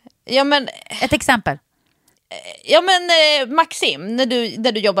då? Ja, men... Ett exempel. Ja, men Maxim,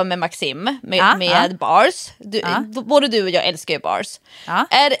 när du jobbar med Maxim med bars, både du och jag älskar ju bars.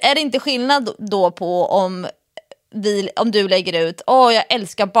 Är det inte skillnad då på om du lägger ut jag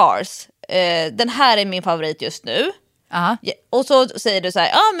älskar bars, den här är min favorit just nu, och så säger du så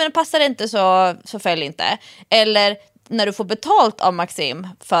här, men passar det inte så följ inte, eller när du får betalt av Maxim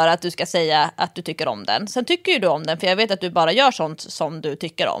för att du ska säga att du tycker om den. Sen tycker ju du om den, för jag vet att du bara gör sånt som du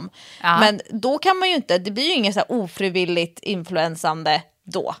tycker om. Men då kan man ju inte, det blir ju ingen så här ofrivilligt influensande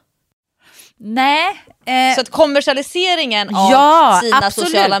då. Nej. Så att kommersialiseringen av sina absolut.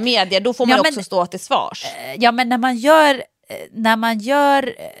 Sociala medier, då får man också stå till svars. Ja, men när man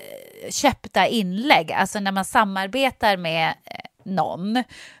gör köpta inlägg, alltså när man samarbetar med någon,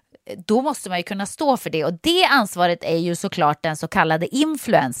 då måste man ju kunna stå för det. Och det ansvaret är ju såklart den så kallade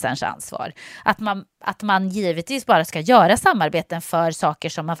influencerns ansvar. Att man givetvis bara ska göra samarbeten för saker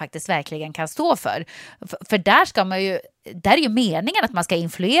som man faktiskt verkligen kan stå för. För där är ju meningen att man ska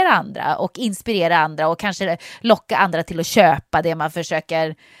influera andra och inspirera andra och kanske locka andra till att köpa det man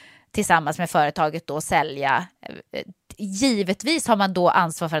försöker tillsammans med företaget då sälja. Givetvis har man då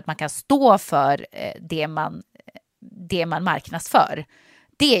ansvar för att man kan stå för det man marknadsför.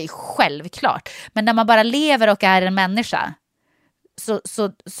 Det är ju självklart. Men när man bara lever och är en människa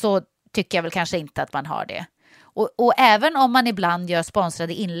så tycker jag väl kanske inte att man har det. Och även om man ibland gör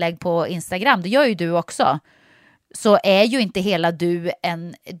sponsrade inlägg på Instagram, det gör ju du också, så är ju inte hela du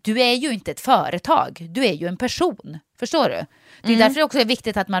är ju inte ett företag. Du är ju en person. Förstår du? Det är därför det också är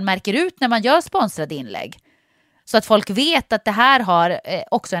viktigt att man märker ut när man gör sponsrade inlägg. Så att folk vet att det här har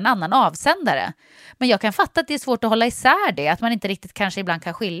också en annan avsändare. Men jag kan fatta att det är svårt att hålla isär det. Att man inte riktigt kanske ibland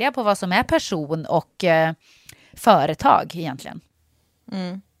kan skilja på vad som är person och företag egentligen.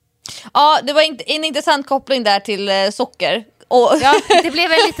 Ja, det var en intressant koppling där till socker. Ja, det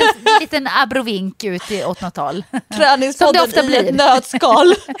blev en liten abrovink ut åt något håll. Träningspodden i ett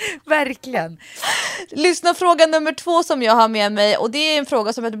nötskal. Verkligen. Lyssna fråga nummer 2 som jag har med mig. Och det är en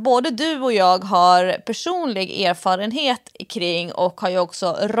fråga som både du och jag har personlig erfarenhet kring. Och har ju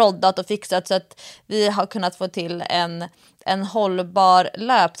också roddat och fixat så att vi har kunnat få till en hållbar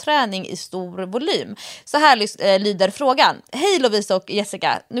löpträning i stor volym. Så här lyder frågan. Hej Lovisa och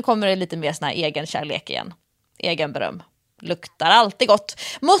Jessica. Nu kommer det lite mer sån här egen kärlek igen. Egen beröm. Luktar alltid gott.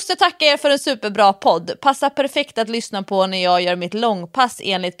 Måste tacka er för en superbra podd. Passar perfekt att lyssna på när jag gör mitt långpass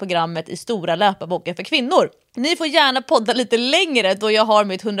enligt programmet i stora löparboken för kvinnor. Ni får gärna podda lite längre då jag har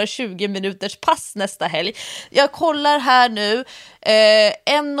mitt 120 minuters pass nästa helg. Jag kollar här nu.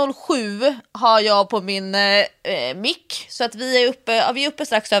 1:07 har jag på min mick. Så att vi är uppe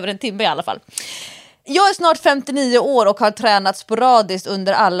strax över en timme i alla fall. Jag är snart 59 år och har tränat sporadiskt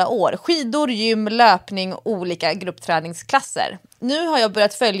under alla år. Skidor, gym, löpning och olika gruppträningsklasser. Nu har jag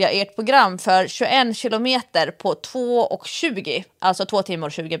börjat följa ert program för 21 kilometer på 2:20, alltså 2 timmar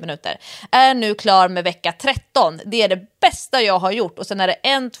och 20 minuter. Är nu klar med vecka 13. Det är det bästa jag har gjort. Och sen är det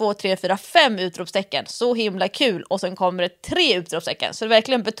 1, 2, 3, 4, 5 utropstecken. Så himla kul. Och sen kommer det 3 utropstecken. Så det är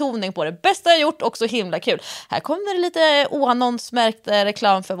verkligen betoning på det bästa jag gjort och så himla kul. Här kommer det lite oannonsmärkt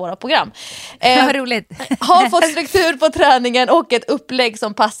reklam för våra program. Roligt. Har fått struktur på träningen och ett upplägg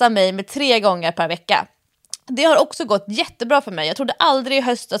som passar mig med 3 gånger per vecka. Det har också gått jättebra för mig. Jag trodde aldrig i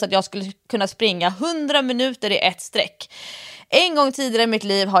höstas att jag skulle kunna springa 100 minuter i ett sträck. En gång tidigare i mitt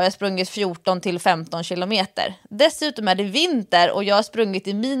liv har jag sprungit 14 till 15 kilometer. Dessutom är det vinter och jag har sprungit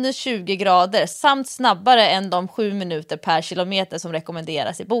i minus 20 grader samt snabbare än de 7 minuter per kilometer som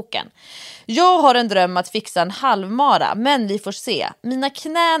rekommenderas i boken. Jag har en dröm att fixa en halvmara, men vi får se. Mina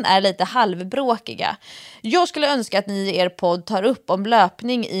knän är lite halvbråkiga. Jag skulle önska att ni i er podd tar upp om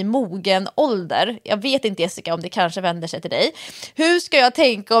löpning i mogen ålder. Jag vet inte Jessica om det kanske vänder sig till dig. Hur ska jag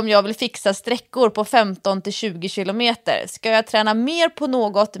tänka om jag vill fixa sträckor på 15 till 20 kilometer? Ska jag börja träna mer på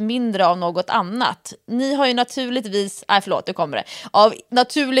något, mindre av något annat. Ni har ju naturligtvis, det kommer det. Av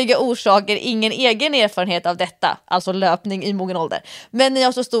naturliga orsaker ingen egen erfarenhet av detta, alltså löpning i mogen ålder. Men ni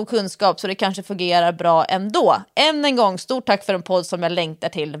har så stor kunskap så det kanske fungerar bra ändå. Än en gång, stort tack för en podd som jag längtar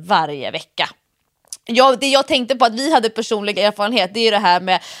till varje vecka. Ja, det jag tänkte på att vi hade personlig erfarenhet, det är ju det här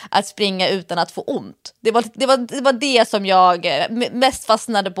med att springa utan att få ont. Det var det som jag mest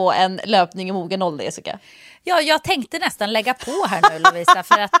fastnade på en löpning i mogen ålder, Jessica. Ja, jag tänkte nästan lägga på här nu, Lovisa,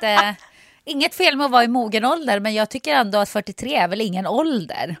 för att inget fel med att vara i mogen ålder, men jag tycker ändå att 43 är väl ingen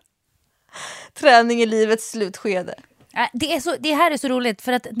ålder. Träning i livets slutskede. Det här är så roligt,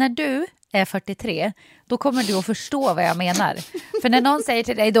 för att när du är 43, då kommer du att förstå vad jag menar. För när någon säger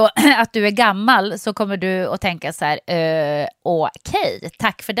till dig då att du är gammal, så kommer du att tänka så här, okej,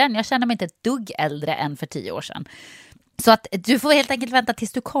 tack för den. Jag känner mig inte ett dugg äldre än för 10 år sedan. Så att du får helt enkelt vänta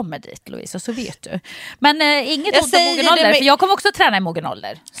tills du kommer dit, Louise, så vet du. Men inget ont om mogen ålder, för jag kommer också träna i mogen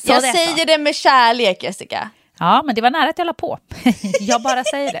ålder. Så jag säger det med kärlek, Jessica. Ja, men det var nära att jag la på. Jag bara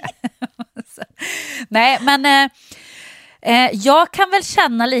säger det. Nej, men jag kan väl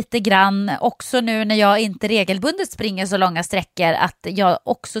känna lite grann också nu när jag inte regelbundet springer så långa sträckor, att jag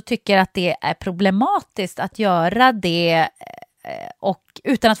också tycker att det är problematiskt att göra det och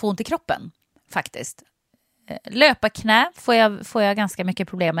utan att få ont i kroppen, faktiskt. Löparknä får jag ganska mycket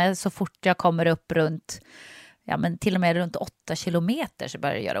problem med så fort jag kommer upp runt, men till och med runt 8 kilometer så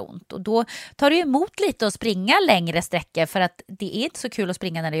börjar det göra ont. Och då tar det emot lite att springa längre sträckor, för att det är inte så kul att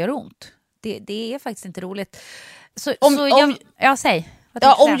springa när det gör ont. Det är faktiskt inte roligt. Om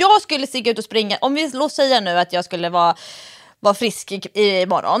jag skulle stiga ut och springa, om vi låt säga nu att jag skulle vara frisk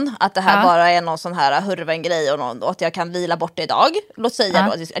imorgon, att det här bara är någon sån här hurven-grej och att jag kan vila bort det idag. Låt säga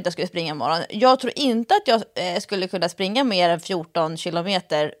då att jag skulle springa imorgon. Jag tror inte att jag skulle kunna springa mer än 14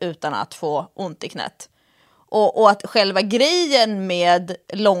 kilometer utan att få ont i knät. Och att själva grejen med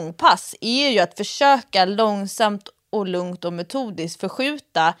långpass är ju att försöka långsamt och lugnt och metodiskt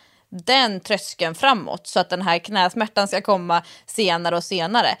förskjuta den tröskeln framåt så att den här knäsmärtan ska komma senare och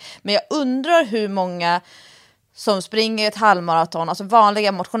senare. Men jag undrar hur många som springer ett halvmaraton, alltså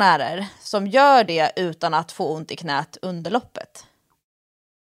vanliga motionärer, som gör det utan att få ont i knät under loppet.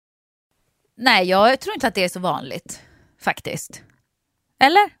 Nej, jag tror inte att det är så vanligt, faktiskt.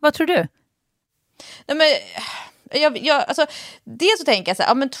 Eller? Vad tror du? Nej, men alltså, dels så tänker jag så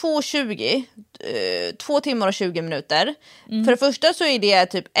här, 2:20, 2 timmar och 20 minuter. För det första så är det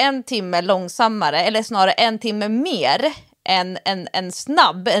typ 1 timme långsammare, eller snarare 1 timme mer än en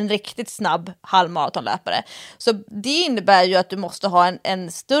riktigt snabb halvmaratonlöpare. Så det innebär ju att du måste ha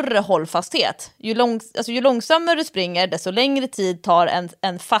en större hållfasthet. Ju långsammare du springer, desto längre tid tar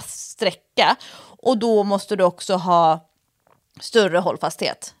en fast sträcka. Och då måste du också ha större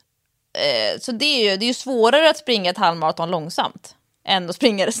hållfasthet. Så det är ju svårare att springa ett halvmaraton långsamt än att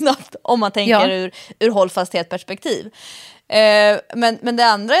springa det snabbt, om man tänker ur hållfasthetsperspektiv. Men det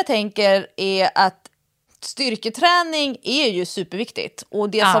andra jag tänker är att styrketräning är ju superviktigt. Och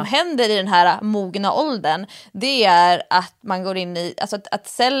det som händer i den här mogna åldern, det är att man går in i, alltså att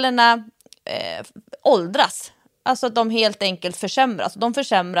cellerna åldras. Alltså att de helt enkelt försämras. De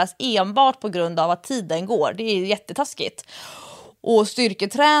försämras enbart på grund av att tiden går. Det är ju jättetaskigt. Och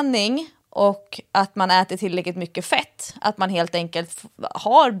styrketräning och att man äter tillräckligt mycket fett, att man helt enkelt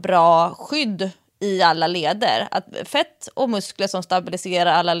har bra skydd i alla leder. Att fett och muskler som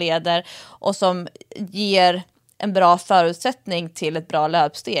stabiliserar alla leder och som ger en bra förutsättning till ett bra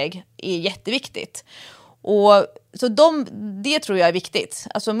löpsteg är jätteviktigt. Och så det tror jag är viktigt.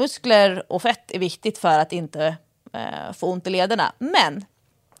 Alltså muskler och fett är viktigt för att inte få ont i lederna. Men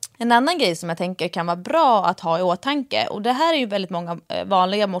en annan grej som jag tänker kan vara bra att ha i åtanke, och det här är ju väldigt många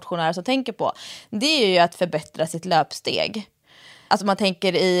vanliga motionärer som tänker på, det är ju att förbättra sitt löpsteg. Alltså man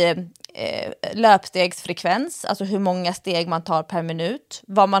tänker i löpstegsfrekvens, alltså hur många steg man tar per minut,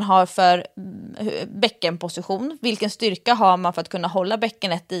 vad man har för bäckenposition, vilken styrka har man för att kunna hålla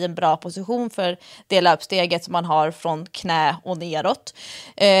bäckenet i en bra position för det löpsteget som man har från knä och neråt.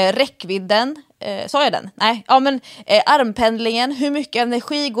 Räckvidden, sa jag den? Nej, armpendlingen, hur mycket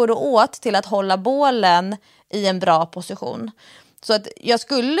energi går det åt till att hålla bålen i en bra position. Så att jag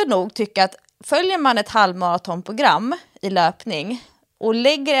skulle nog tycka att följer man ett halvmaratonprogram i löpning och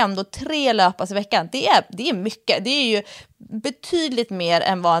lägger ändå 3 löpas i veckan, det är mycket. Det är ju betydligt mer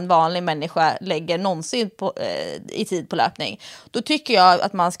än vad en vanlig människa lägger någonsin i tid på löpning. Då tycker jag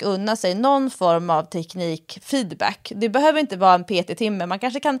att man ska unna sig någon form av teknikfeedback. Det behöver inte vara en PT-timme. Man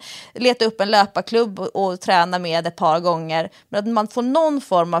kanske kan leta upp en löparklubb och träna med ett par gånger. Men att man får någon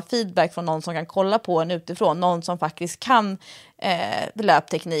form av feedback från någon som kan kolla på en utifrån. Någon som faktiskt kan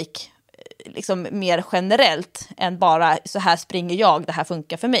löpteknik liksom mer generellt än bara så här springer jag, det här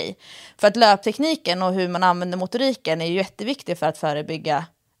funkar för mig. För att löptekniken och hur man använder motoriken är ju jätteviktig för att förebygga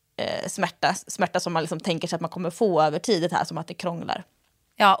smärta som man liksom tänker sig att man kommer få över tid, det här som att det krånglar.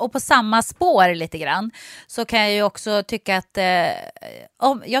 Ja, och på samma spår lite grann så kan jag ju också tycka att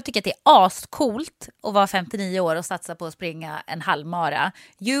jag tycker att det är ascoolt att vara 59 år och satsa på att springa en halvmara.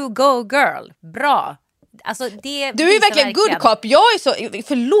 You go girl, bra! Alltså, det du är verkligen good cop. Jag är så,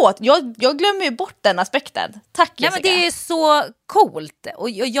 förlåt, jag glömmer ju bort den aspekten. Tack Jessica. Nej, men det är så coolt. Och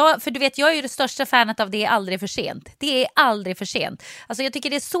för du vet, jag är ju det största fanet av Det är aldrig för sent. Det är aldrig för sent. Alltså, jag tycker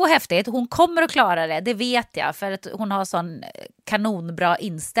det är så häftigt. Hon kommer att klara det vet jag. För att hon har sån kanonbra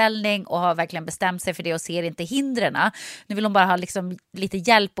inställning och har verkligen bestämt sig för det och ser inte hindren. Nu vill hon bara ha liksom lite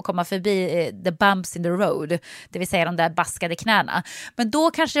hjälp att komma förbi the bumps in the road. Det vill säga de där baskade knäna. Men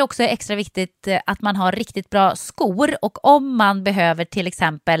då kanske det också är extra viktigt att man har riktigt bra skor, och om man behöver till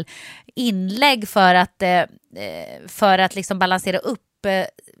exempel inlägg för att liksom balansera upp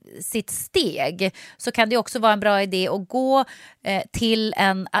sitt steg, så kan det också vara en bra idé att gå till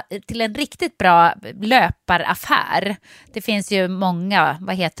en riktigt bra löparaffär. Det finns ju många,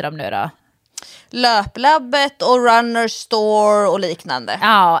 vad heter de nu då? Löplabbet och Runner Store och liknande.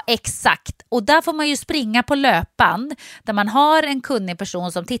 Ja, exakt. Och där får man ju springa på löpband där man har en kunnig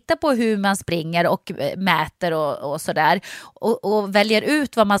person som tittar på hur man springer och mäter och sådär. Och väljer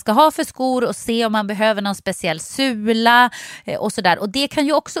ut vad man ska ha för skor och se om man behöver någon speciell sula och sådär. Och det kan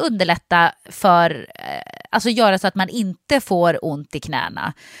ju också underlätta för, alltså göra så att man inte får ont i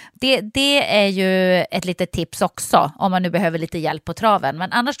knäna. Det är ju ett litet tips också om man nu behöver lite hjälp på traven.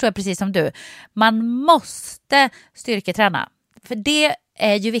 Men annars tror jag precis som du, man måste styrketräna. För det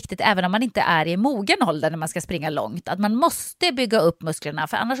är ju viktigt även om man inte är i mogen ålder när man ska springa långt. Att man måste bygga upp musklerna,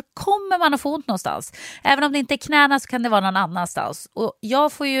 för annars kommer man att få ont någonstans. Även om det inte är knäna så kan det vara någon annanstans. Och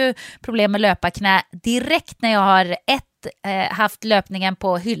jag får ju problem med löparknä direkt när jag har haft löpningen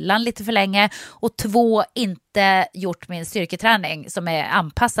på hyllan lite för länge och 2 inte gjort min styrketräning som är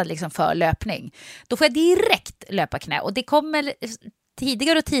anpassad liksom för löpning. Då får jag direkt löparknä, och det kommer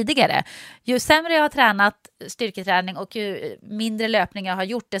tidigare och tidigare. Ju sämre jag har tränat styrketräning och ju mindre löpning jag har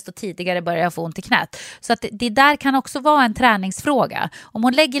gjort, desto tidigare börjar jag få ont i knät. Så att det där kan också vara en träningsfråga. Om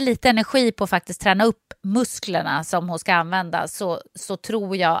hon lägger lite energi på att faktiskt träna upp musklerna som hon ska använda, så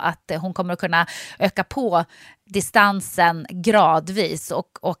tror jag att hon kommer att kunna öka på distansen gradvis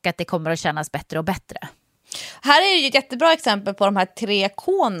och att det kommer att kännas bättre och bättre. Här är ju ett jättebra exempel på de här 3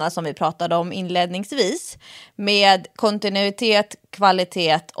 K:na som vi pratade om inledningsvis, med kontinuitet,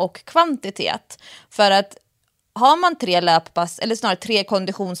 kvalitet och kvantitet. För att har man 3 löppass, eller snarare 3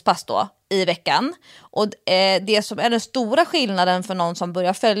 konditionspass då i veckan, och det som är den stora skillnaden för någon som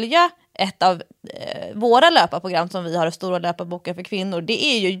börjar följa ett av våra löparprogram som vi har, i Stora löparboken för kvinnor, det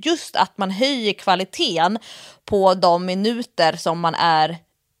är ju just att man höjer kvaliteten på de minuter som man är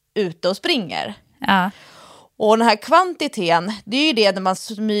ute och springer. Ja. Och den här kvantiteten, det är ju det när man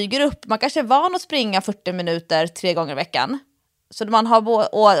smyger upp. Man kanske är van att springa 40 minuter 3 gånger i veckan. Så man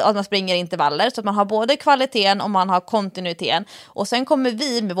har och att man springer intervaller, så att man har både kvaliteten och man har kontinuiteten. Och sen kommer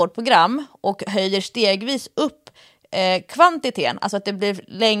vi med vårt program och höjer stegvis upp kvantiteten. Alltså att det blir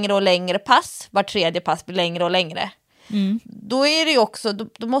längre och längre pass. Var tredje pass blir längre och längre. Mm. Då är det ju också,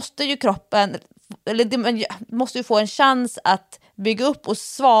 då måste ju kroppen, eller man måste ju få en chans att bygga upp och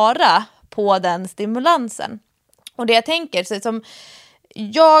svara på den stimulansen. Och det jag tänker, så som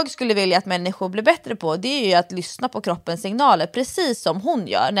jag skulle vilja att människor blir bättre på, det är ju att lyssna på kroppens signaler, precis som hon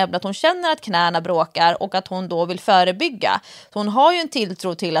gör. Nämligen att hon känner att knäna bråkar och att hon då vill förebygga. Så hon har ju en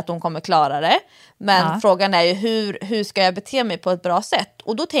tilltro till att hon kommer klara det. Men frågan är ju hur ska jag bete mig på ett bra sätt?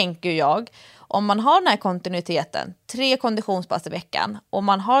 Och då tänker jag, om man har den här kontinuiteten, 3 konditionspass i veckan, och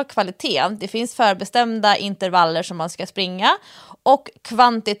man har kvaliteten, det finns förbestämda intervaller som man ska springa, och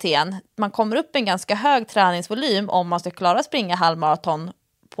kvantiteten, man kommer upp en ganska hög träningsvolym om man ska klara springa halvmaraton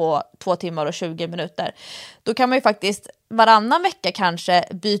på 2 timmar och 20 minuter. Då kan man ju faktiskt varannan vecka kanske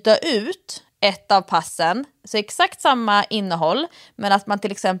byta ut ett av passen, så exakt samma innehåll, men att man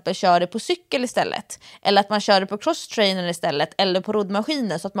till exempel kör det på cykel istället, eller att man kör det på crosstrainer istället, eller på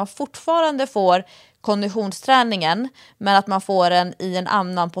roddmaskiner, så att man fortfarande får konditionsträningen, men att man får den i en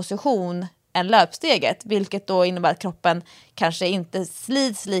annan position än löpsteget, vilket då innebär att kroppen kanske inte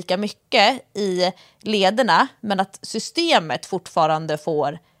slits lika mycket i lederna, men att systemet fortfarande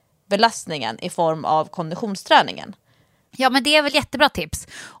får belastningen i form av konditionsträningen. Ja, men det är väl jättebra tips.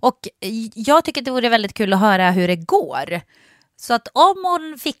 Och jag tycker att det vore väldigt kul att höra hur det går. Så att om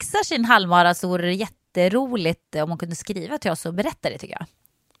hon fixar sin halvmara så vore det jätteroligt om hon kunde skriva till oss och berätta det, tycker jag.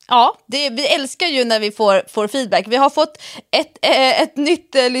 Ja, vi älskar ju när vi får feedback. Vi har fått ett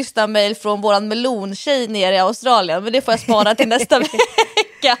nytt lyssnarmail från våran melontjej nere i Australien, men det får jag spara till nästa vecka.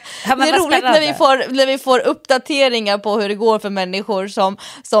 Ja, det är roligt när vi får uppdateringar på hur det går för människor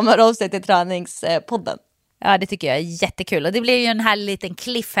som hör av sig till träningspodden. Ja, det tycker jag är jättekul. Och det blir ju en här liten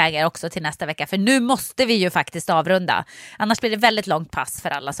cliffhanger också till nästa vecka. För nu måste vi ju faktiskt avrunda. Annars blir det väldigt långt pass för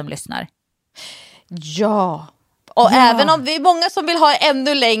alla som lyssnar. Ja. Och även om vi är många som vill ha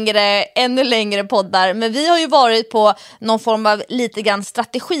ännu längre poddar, men vi har ju varit på någon form av lite grann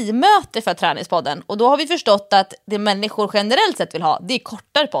strategimöte för träningspodden, och då har vi förstått att det människor generellt sett vill ha, det är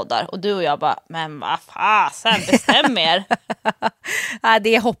kortare poddar, och du och jag bara, men vad fasen, bestäm er. Ja,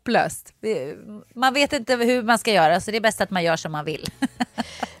 det är hopplöst. Man vet inte hur man ska göra, så det är bäst att man gör som man vill.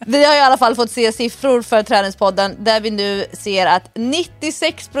 Vi har i alla fall fått se siffror för träningspodden där vi nu ser att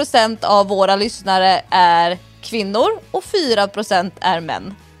 96% av våra lyssnare är kvinnor och 4% är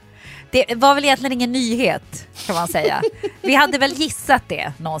män. Det var väl egentligen ingen nyhet, kan man säga. Vi hade väl gissat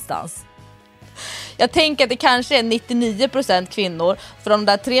det någonstans. Jag tänker att det kanske är 99% kvinnor, för de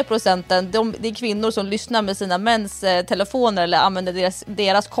där 3% det är kvinnor som lyssnar med sina mäns telefoner eller använder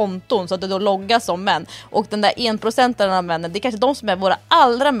deras konton så att det då loggas som män. Och den där 1% av männen, det är kanske de som är våra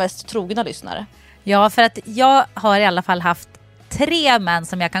allra mest trogna lyssnare. Ja, för att jag har i alla fall haft 3 män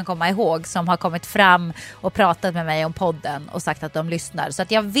som jag kan komma ihåg som har kommit fram och pratat med mig om podden och sagt att de lyssnar. Så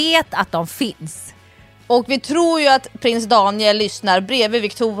att jag vet att de finns. Och vi tror ju att prins Daniel lyssnar bredvid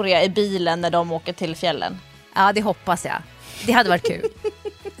Victoria i bilen när de åker till fjällen. Ja, det hoppas jag. Det hade varit kul.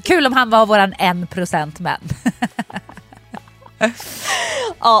 Kul om han var våran 1% män.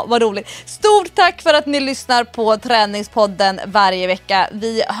 Ja, vad roligt. Stort tack för att ni lyssnar på träningspodden varje vecka.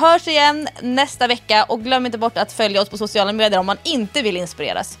 Vi hörs igen nästa vecka, och glöm inte bort att följa oss på sociala medier om man inte vill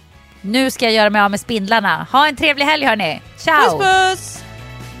inspireras. Nu ska jag göra mig av med spindlarna. Ha en trevlig helg, hörni. Ciao! Puss, puss!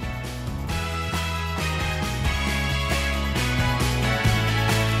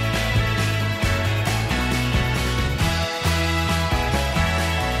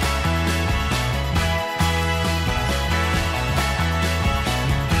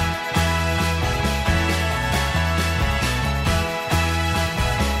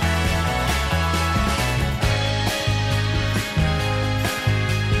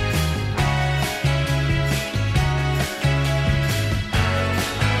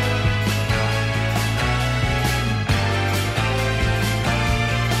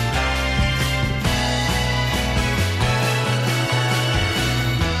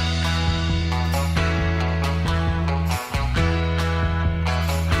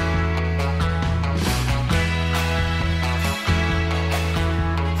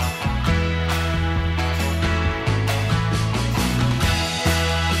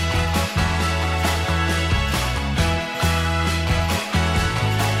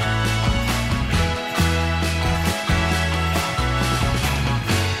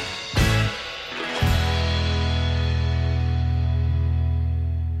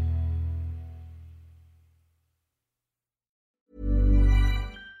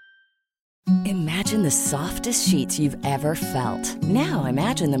 Imagine the softest sheets you've ever felt. Now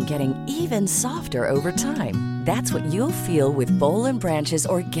imagine them getting even softer over time. That's what you'll feel with Boll & Branch's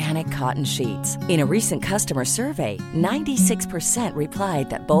organic cotton sheets. In a recent customer survey, 96% replied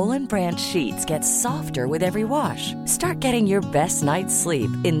that Boll & Branch sheets get softer with every wash. Start getting your best night's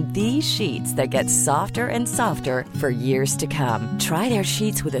sleep in these sheets that get softer and softer for years to come. Try their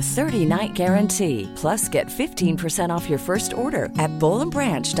sheets with a 30-night guarantee. Plus, get 15% off your first order at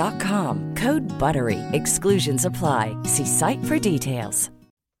bollandbranch.com. Code BUTTERY. Exclusions apply. See site for details.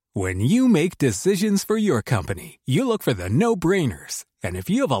 When you make decisions for your company, you look for the no-brainers. And if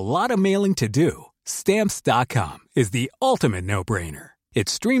you have a lot of mailing to do, Stamps.com is the ultimate no-brainer. It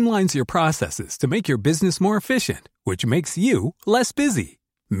streamlines your processes to make your business more efficient, which makes you less busy.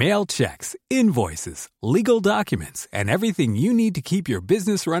 Mail checks, invoices, legal documents, and everything you need to keep your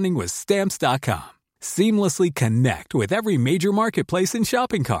business running with Stamps.com. Seamlessly connect with every major marketplace and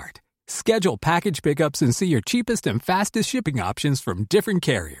shopping cart. Schedule package pickups and see your cheapest and fastest shipping options from different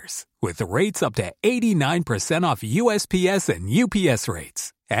carriers. With rates up to 89% off USPS and UPS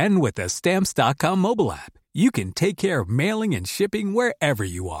rates. And with the Stamps.com mobile app, you can take care of mailing and shipping wherever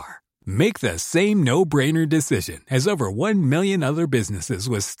you are. Make the same no-brainer decision as over 1 million other businesses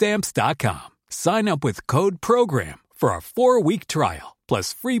with Stamps.com. Sign up with code PROGRAM for a 4-week trial,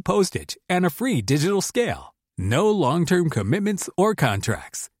 plus free postage and a free digital scale. No long-term commitments or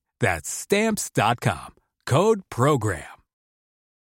contracts. That's Stamps.com. Code PROGRAM.